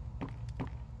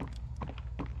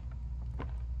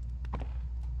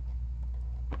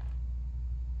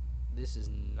 This is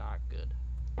not good.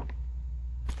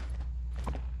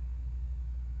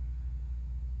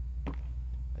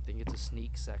 I think it's a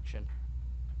sneak section.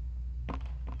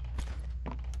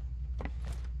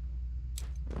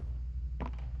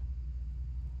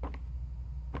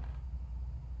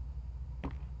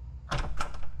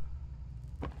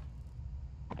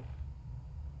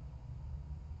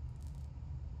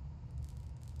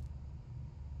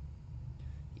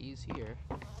 He's here.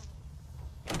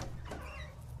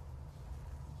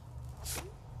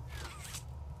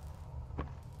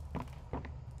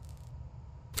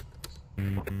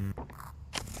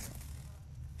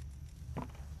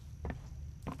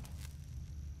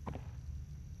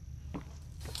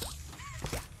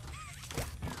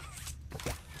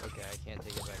 Okay, I can't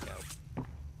take it back out.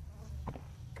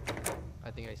 I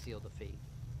think I sealed the fate.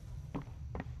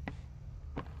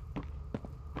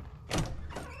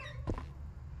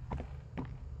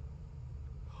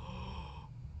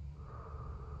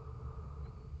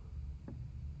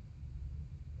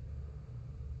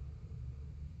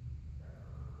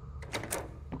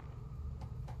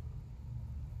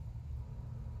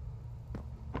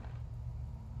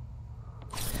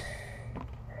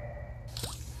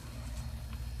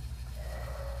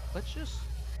 Let's just...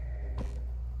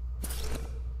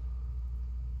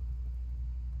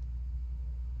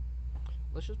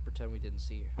 Let's just pretend we didn't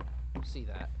see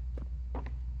that. No,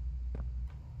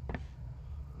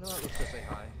 let's just say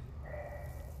hi.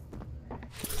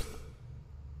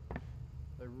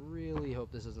 I really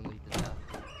hope this doesn't lead to death.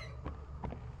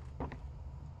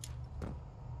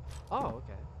 Oh,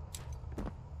 okay.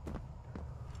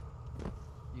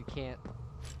 You can't...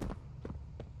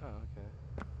 Oh, okay.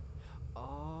 Oh.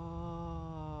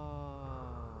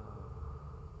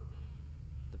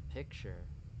 The picture.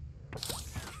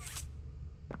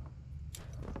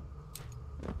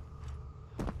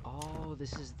 Oh,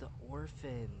 this is the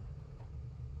orphan.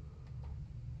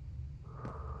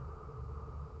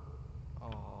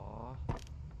 Aww.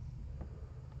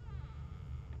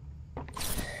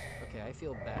 Okay, I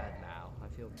feel bad now. I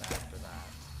feel bad for that.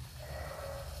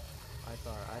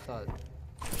 I thought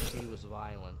he was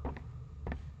violent.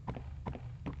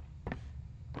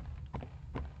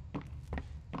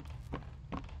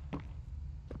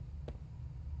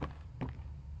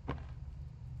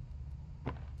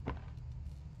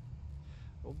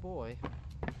 Oh boy.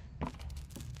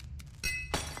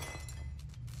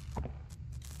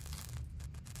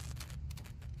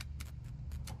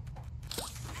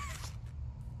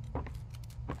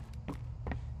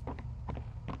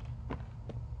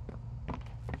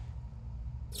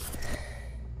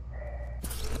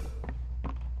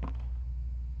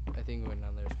 I think going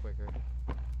down there is quicker.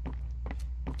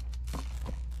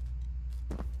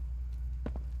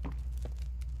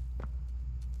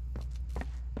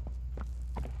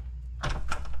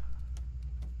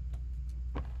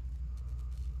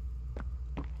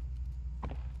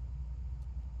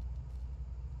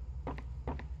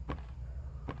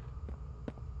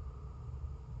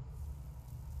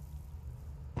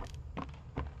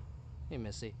 Hey,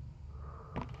 Missy.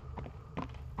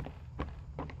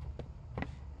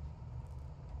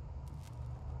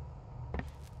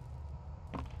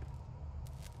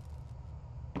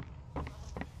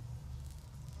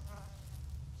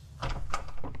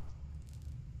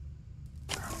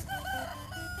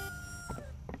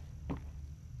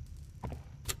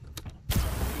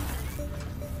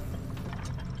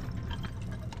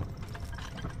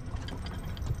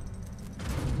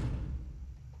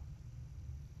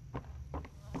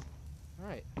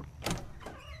 Alright.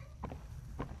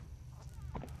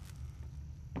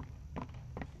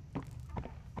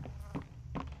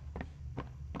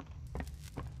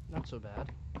 Not so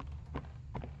bad.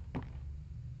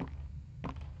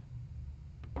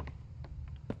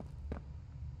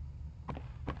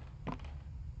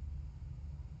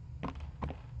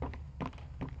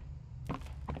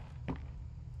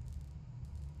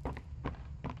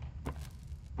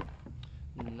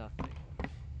 Nothing.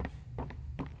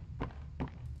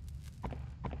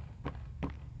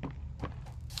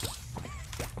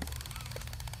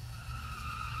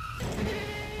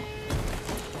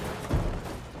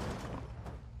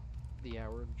 The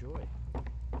hour of joy.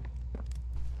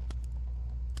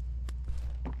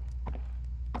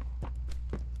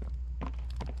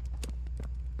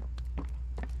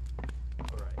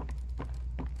 All right.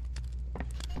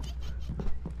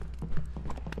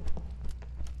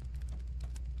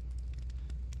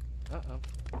 Uh-oh.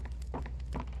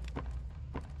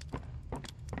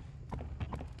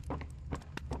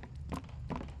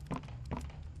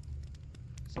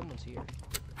 Someone's here.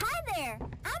 Hi there!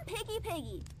 I'm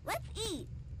Piggy. Let's eat.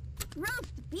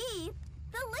 Roast beef?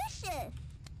 Delicious!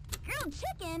 Grilled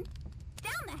chicken?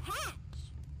 Down the hatch!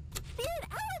 Seared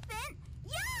elephant?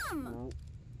 Yum!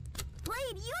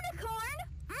 Played unicorn?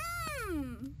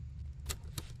 Mmm!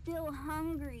 Still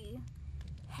hungry.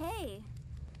 Hey,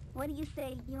 what do you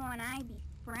say you and I be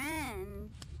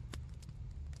friends?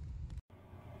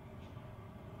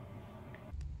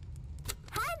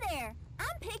 Hi there!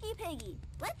 I'm Piggy.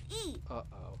 Let's eat.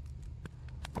 Uh-oh.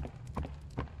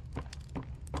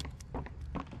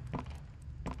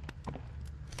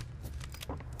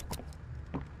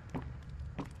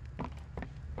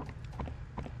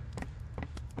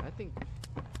 I think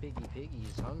Piggy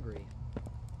is hungry.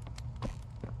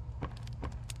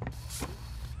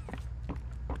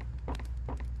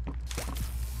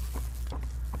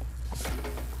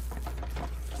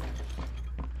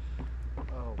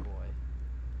 Oh boy.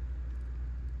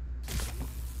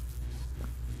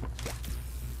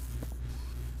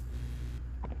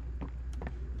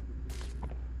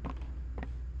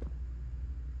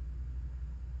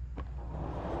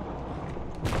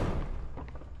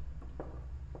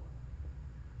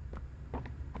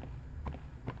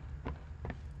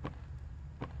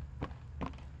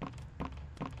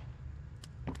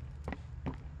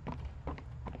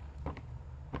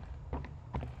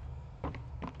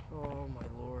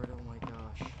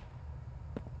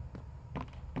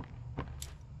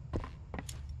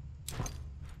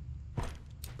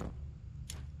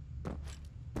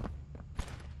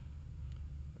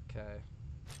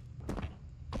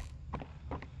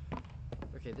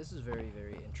 Okay, this is very,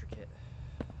 very intricate.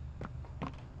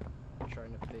 I'm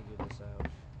trying to figure this out.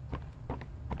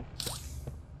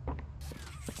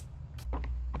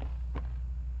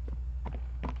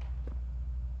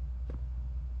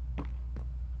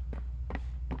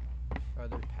 Are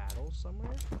there paddles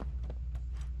somewhere?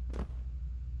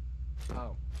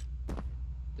 Oh.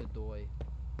 The doy.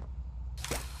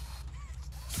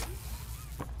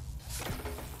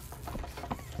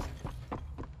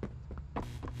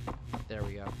 There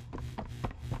we go.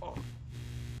 Oh.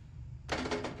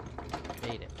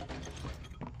 Made it.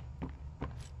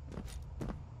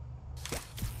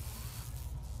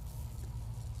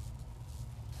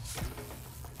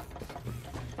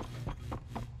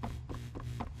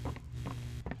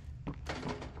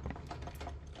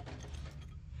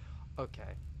 Okay.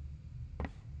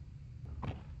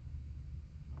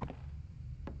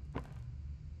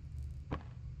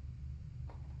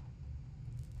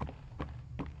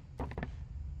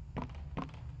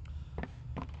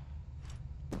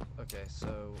 Okay,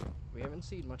 so we haven't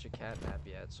seen much of CatNap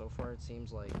yet. So far it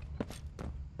seems like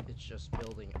it's just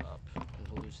building up and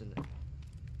hallucinating.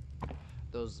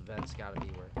 Those vents gotta be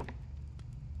where...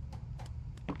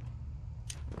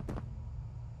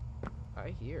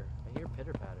 I hear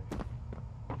pitter-patter.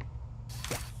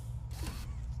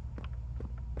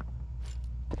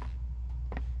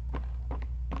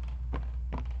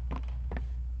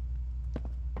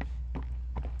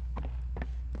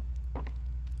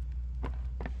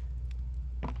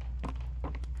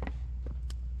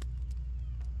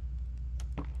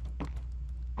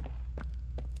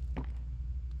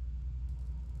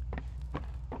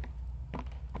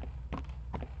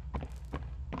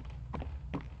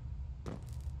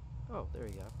 Oh, there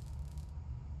you go.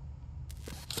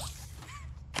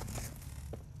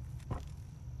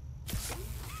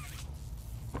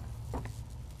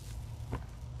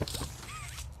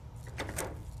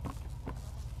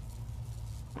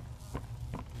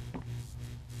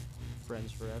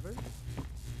 Friends forever?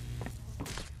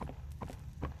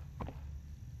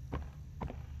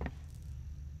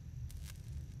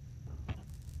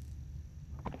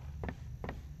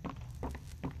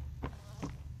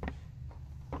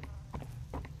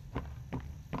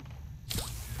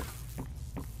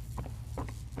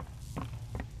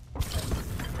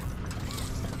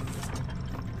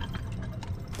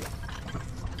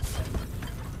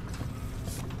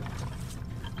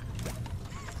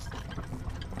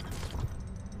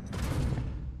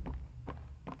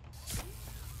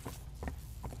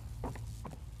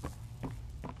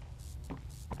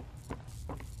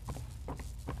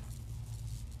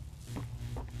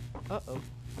 Uh-oh.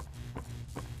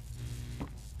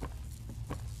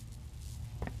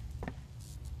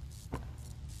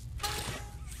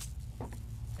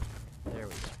 There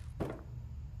we go.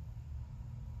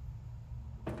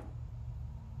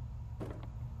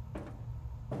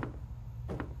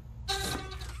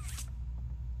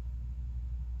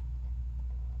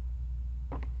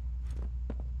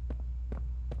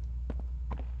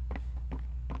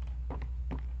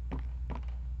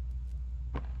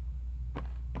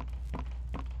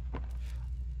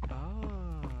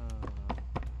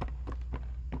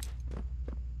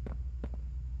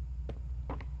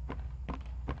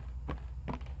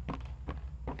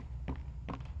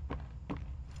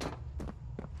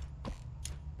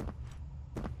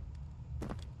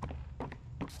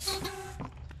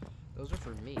 Those are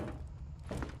for me.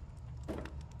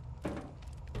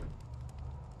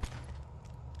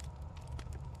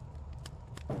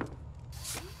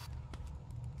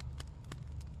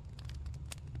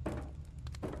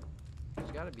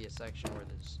 There's gotta be a section where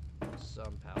there's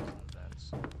some pals in the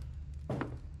vents.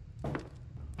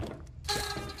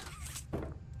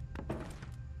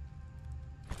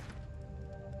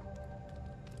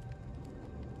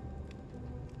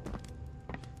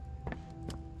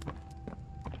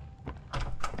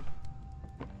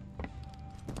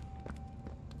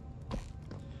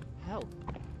 Help.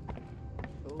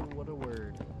 Oh, what a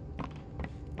word.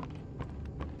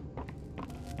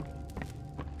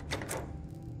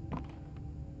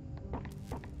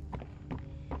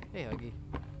 Hey, Huggy.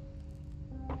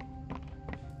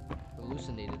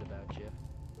 Hallucinated about you.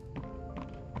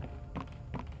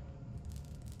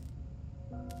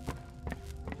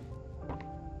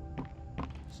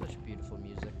 Such beautiful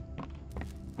music.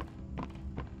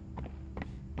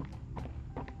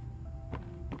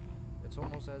 It's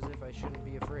almost as if I shouldn't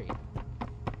be afraid.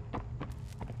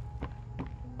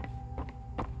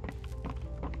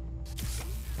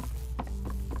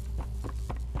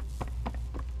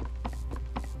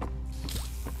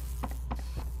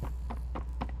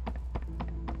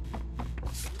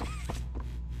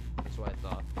 That's what I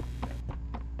thought. Okay.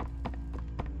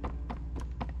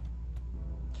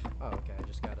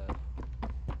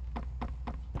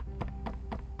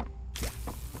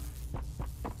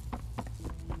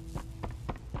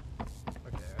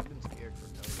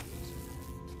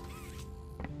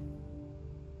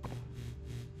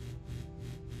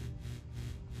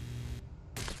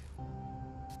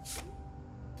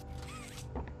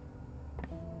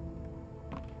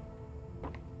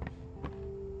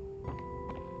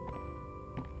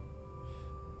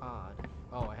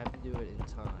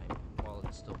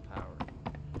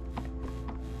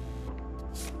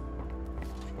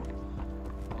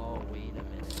 Wait a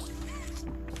minute.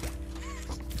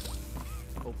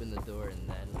 Open the door and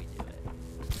then we do it.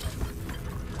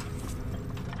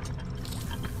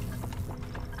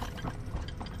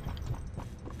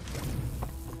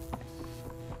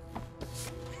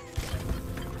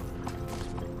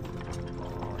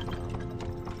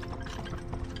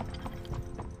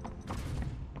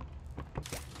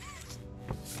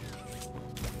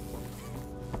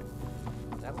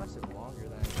 That lasted longer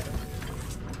than I expected.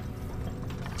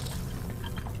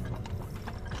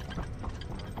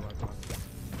 Come on, come on, come on.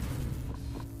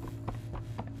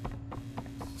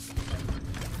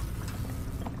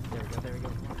 There we go, there we go.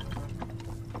 Come on, come on, come on.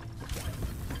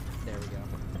 There we go.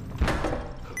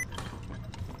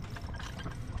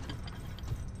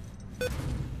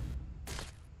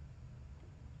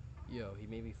 Yo, he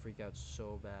made me freak out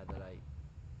so bad that I...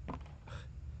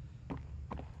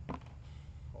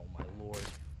 Oh my lord.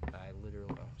 I literally...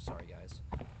 Oh, sorry guys.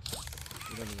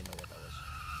 You don't even know what that was.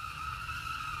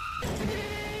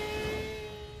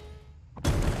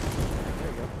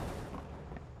 There you go.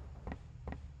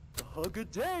 A hug a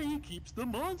day keeps the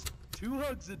monster. 2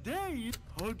 hugs a day,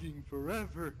 hugging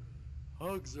forever.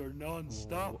 Hugs are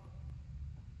non-stop. Whoa.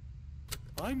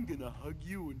 I'm gonna hug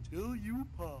you until you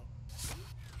pop.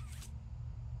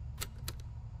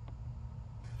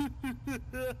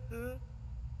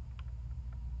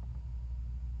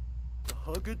 A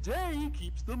hug a day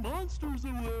keeps the monsters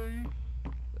away.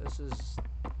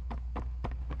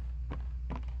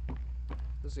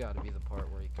 This gotta be the part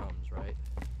where he comes, right?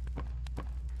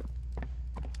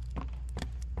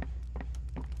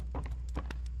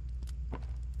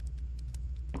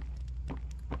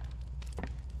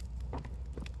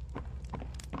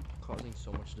 Causing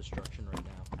so much destruction right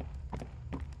now.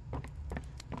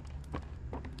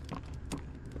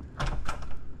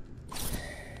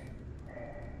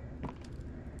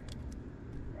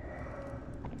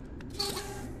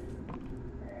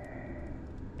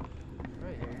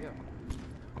 Alright, here we go.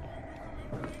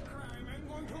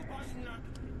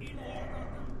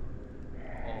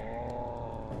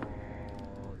 Oh,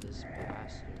 this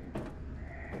bastard.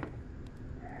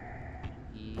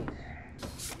 He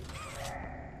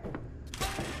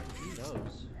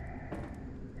knows.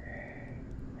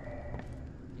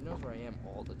 He knows where I am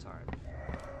all the time.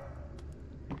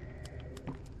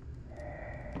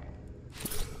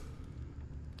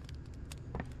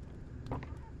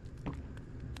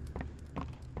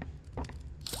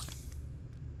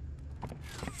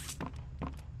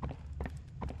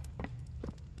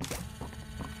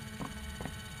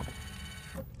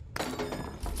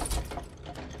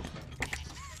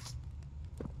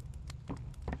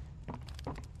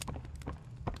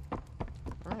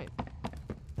 Alright.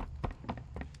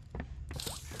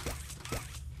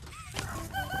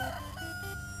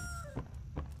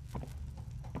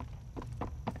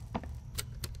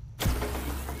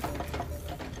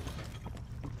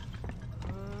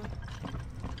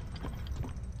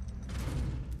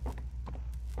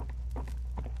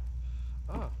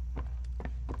 Oh.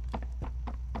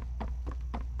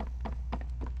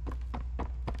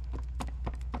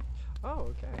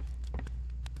 Oh, okay.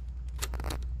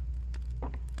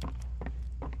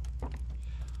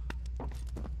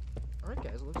 Alright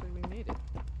guys, it looks like we made it.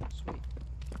 Sweet.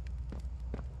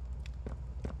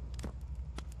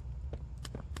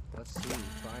 Let's see,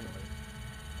 finally.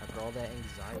 After all that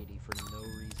anxiety for no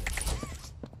reason.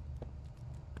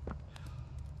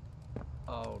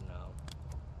 Oh no.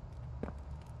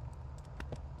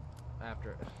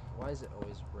 Why is it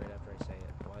always right after I say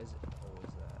it? Why is it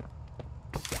always that?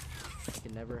 I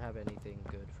can never have anything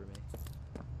good for me.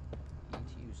 Need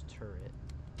to use turret.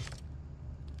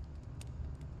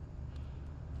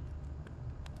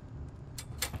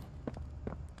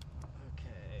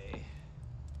 Okay.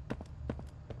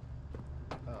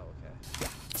 Oh, okay.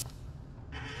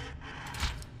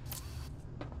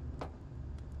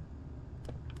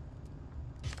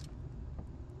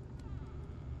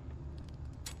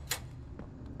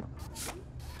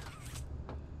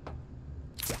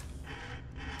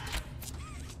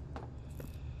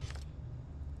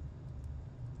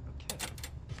 Okay.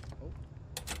 Oh.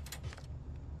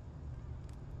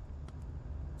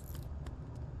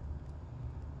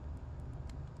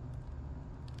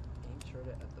 Aim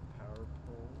turret at the power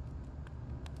pole.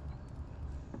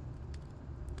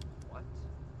 What?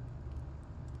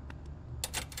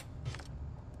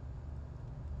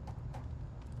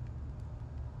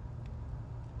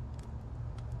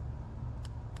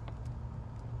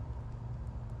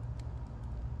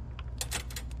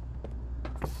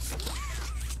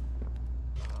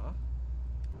 Huh?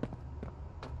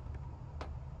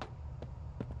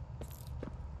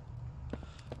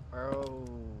 Oh.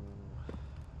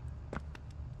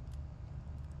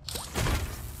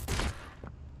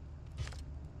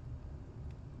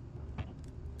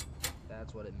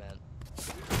 what it meant.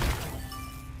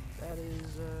 That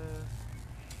is,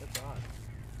 that's odd.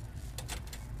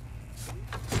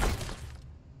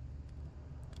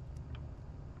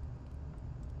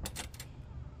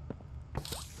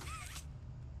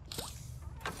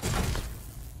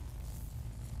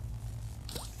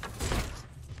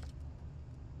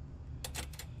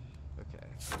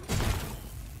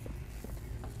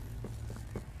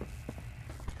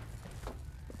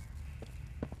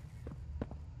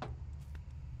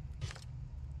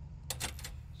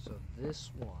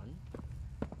 This one.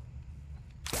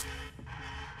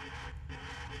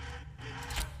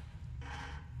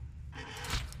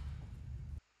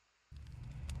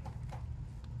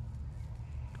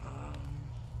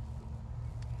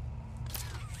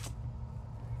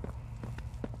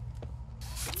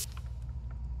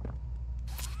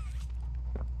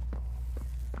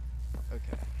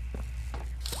 Okay.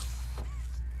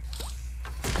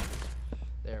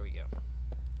 There we go.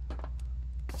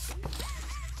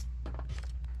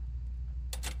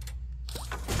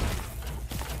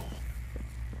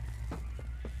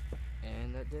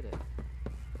 Did it.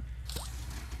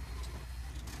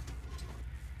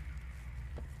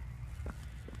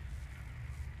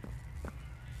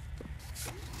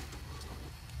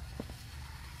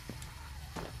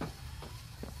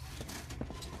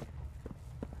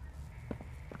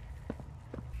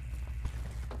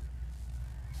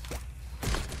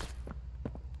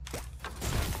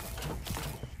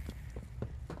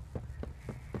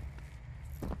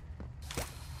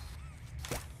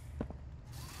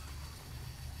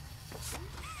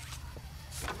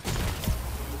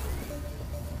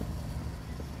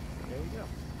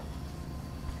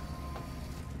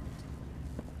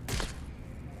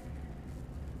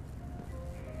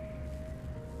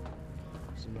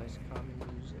 Some nice calming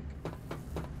music.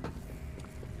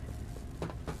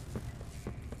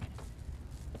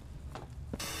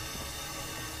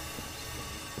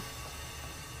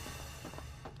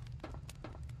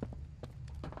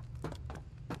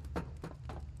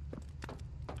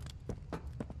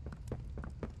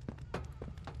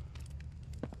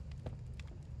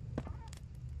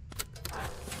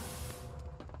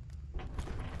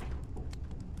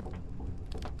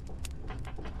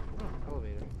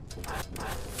 Elevator.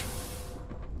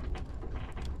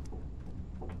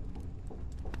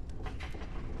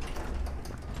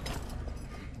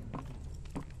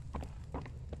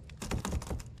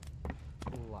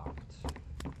 Locked.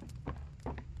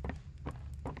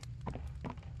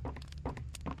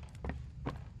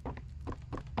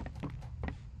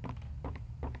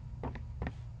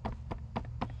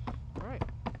 All right.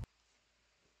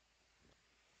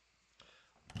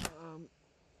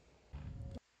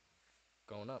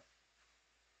 Going up.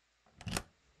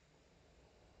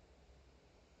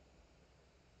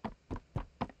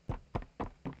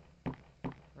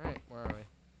 Alright, where are we?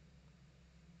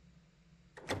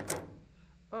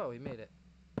 Oh, we made it.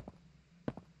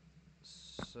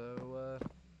 So,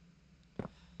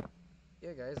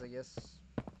 yeah, guys, I guess,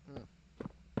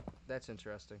 that's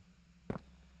interesting.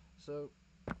 So,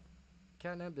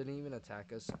 CatNap didn't even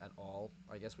attack us at all.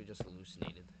 I guess we just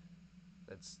hallucinated.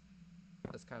 That's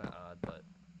kind of odd, but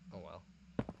oh well.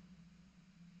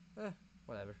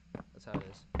 Whatever. That's how it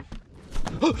is.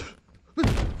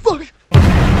 Fuck!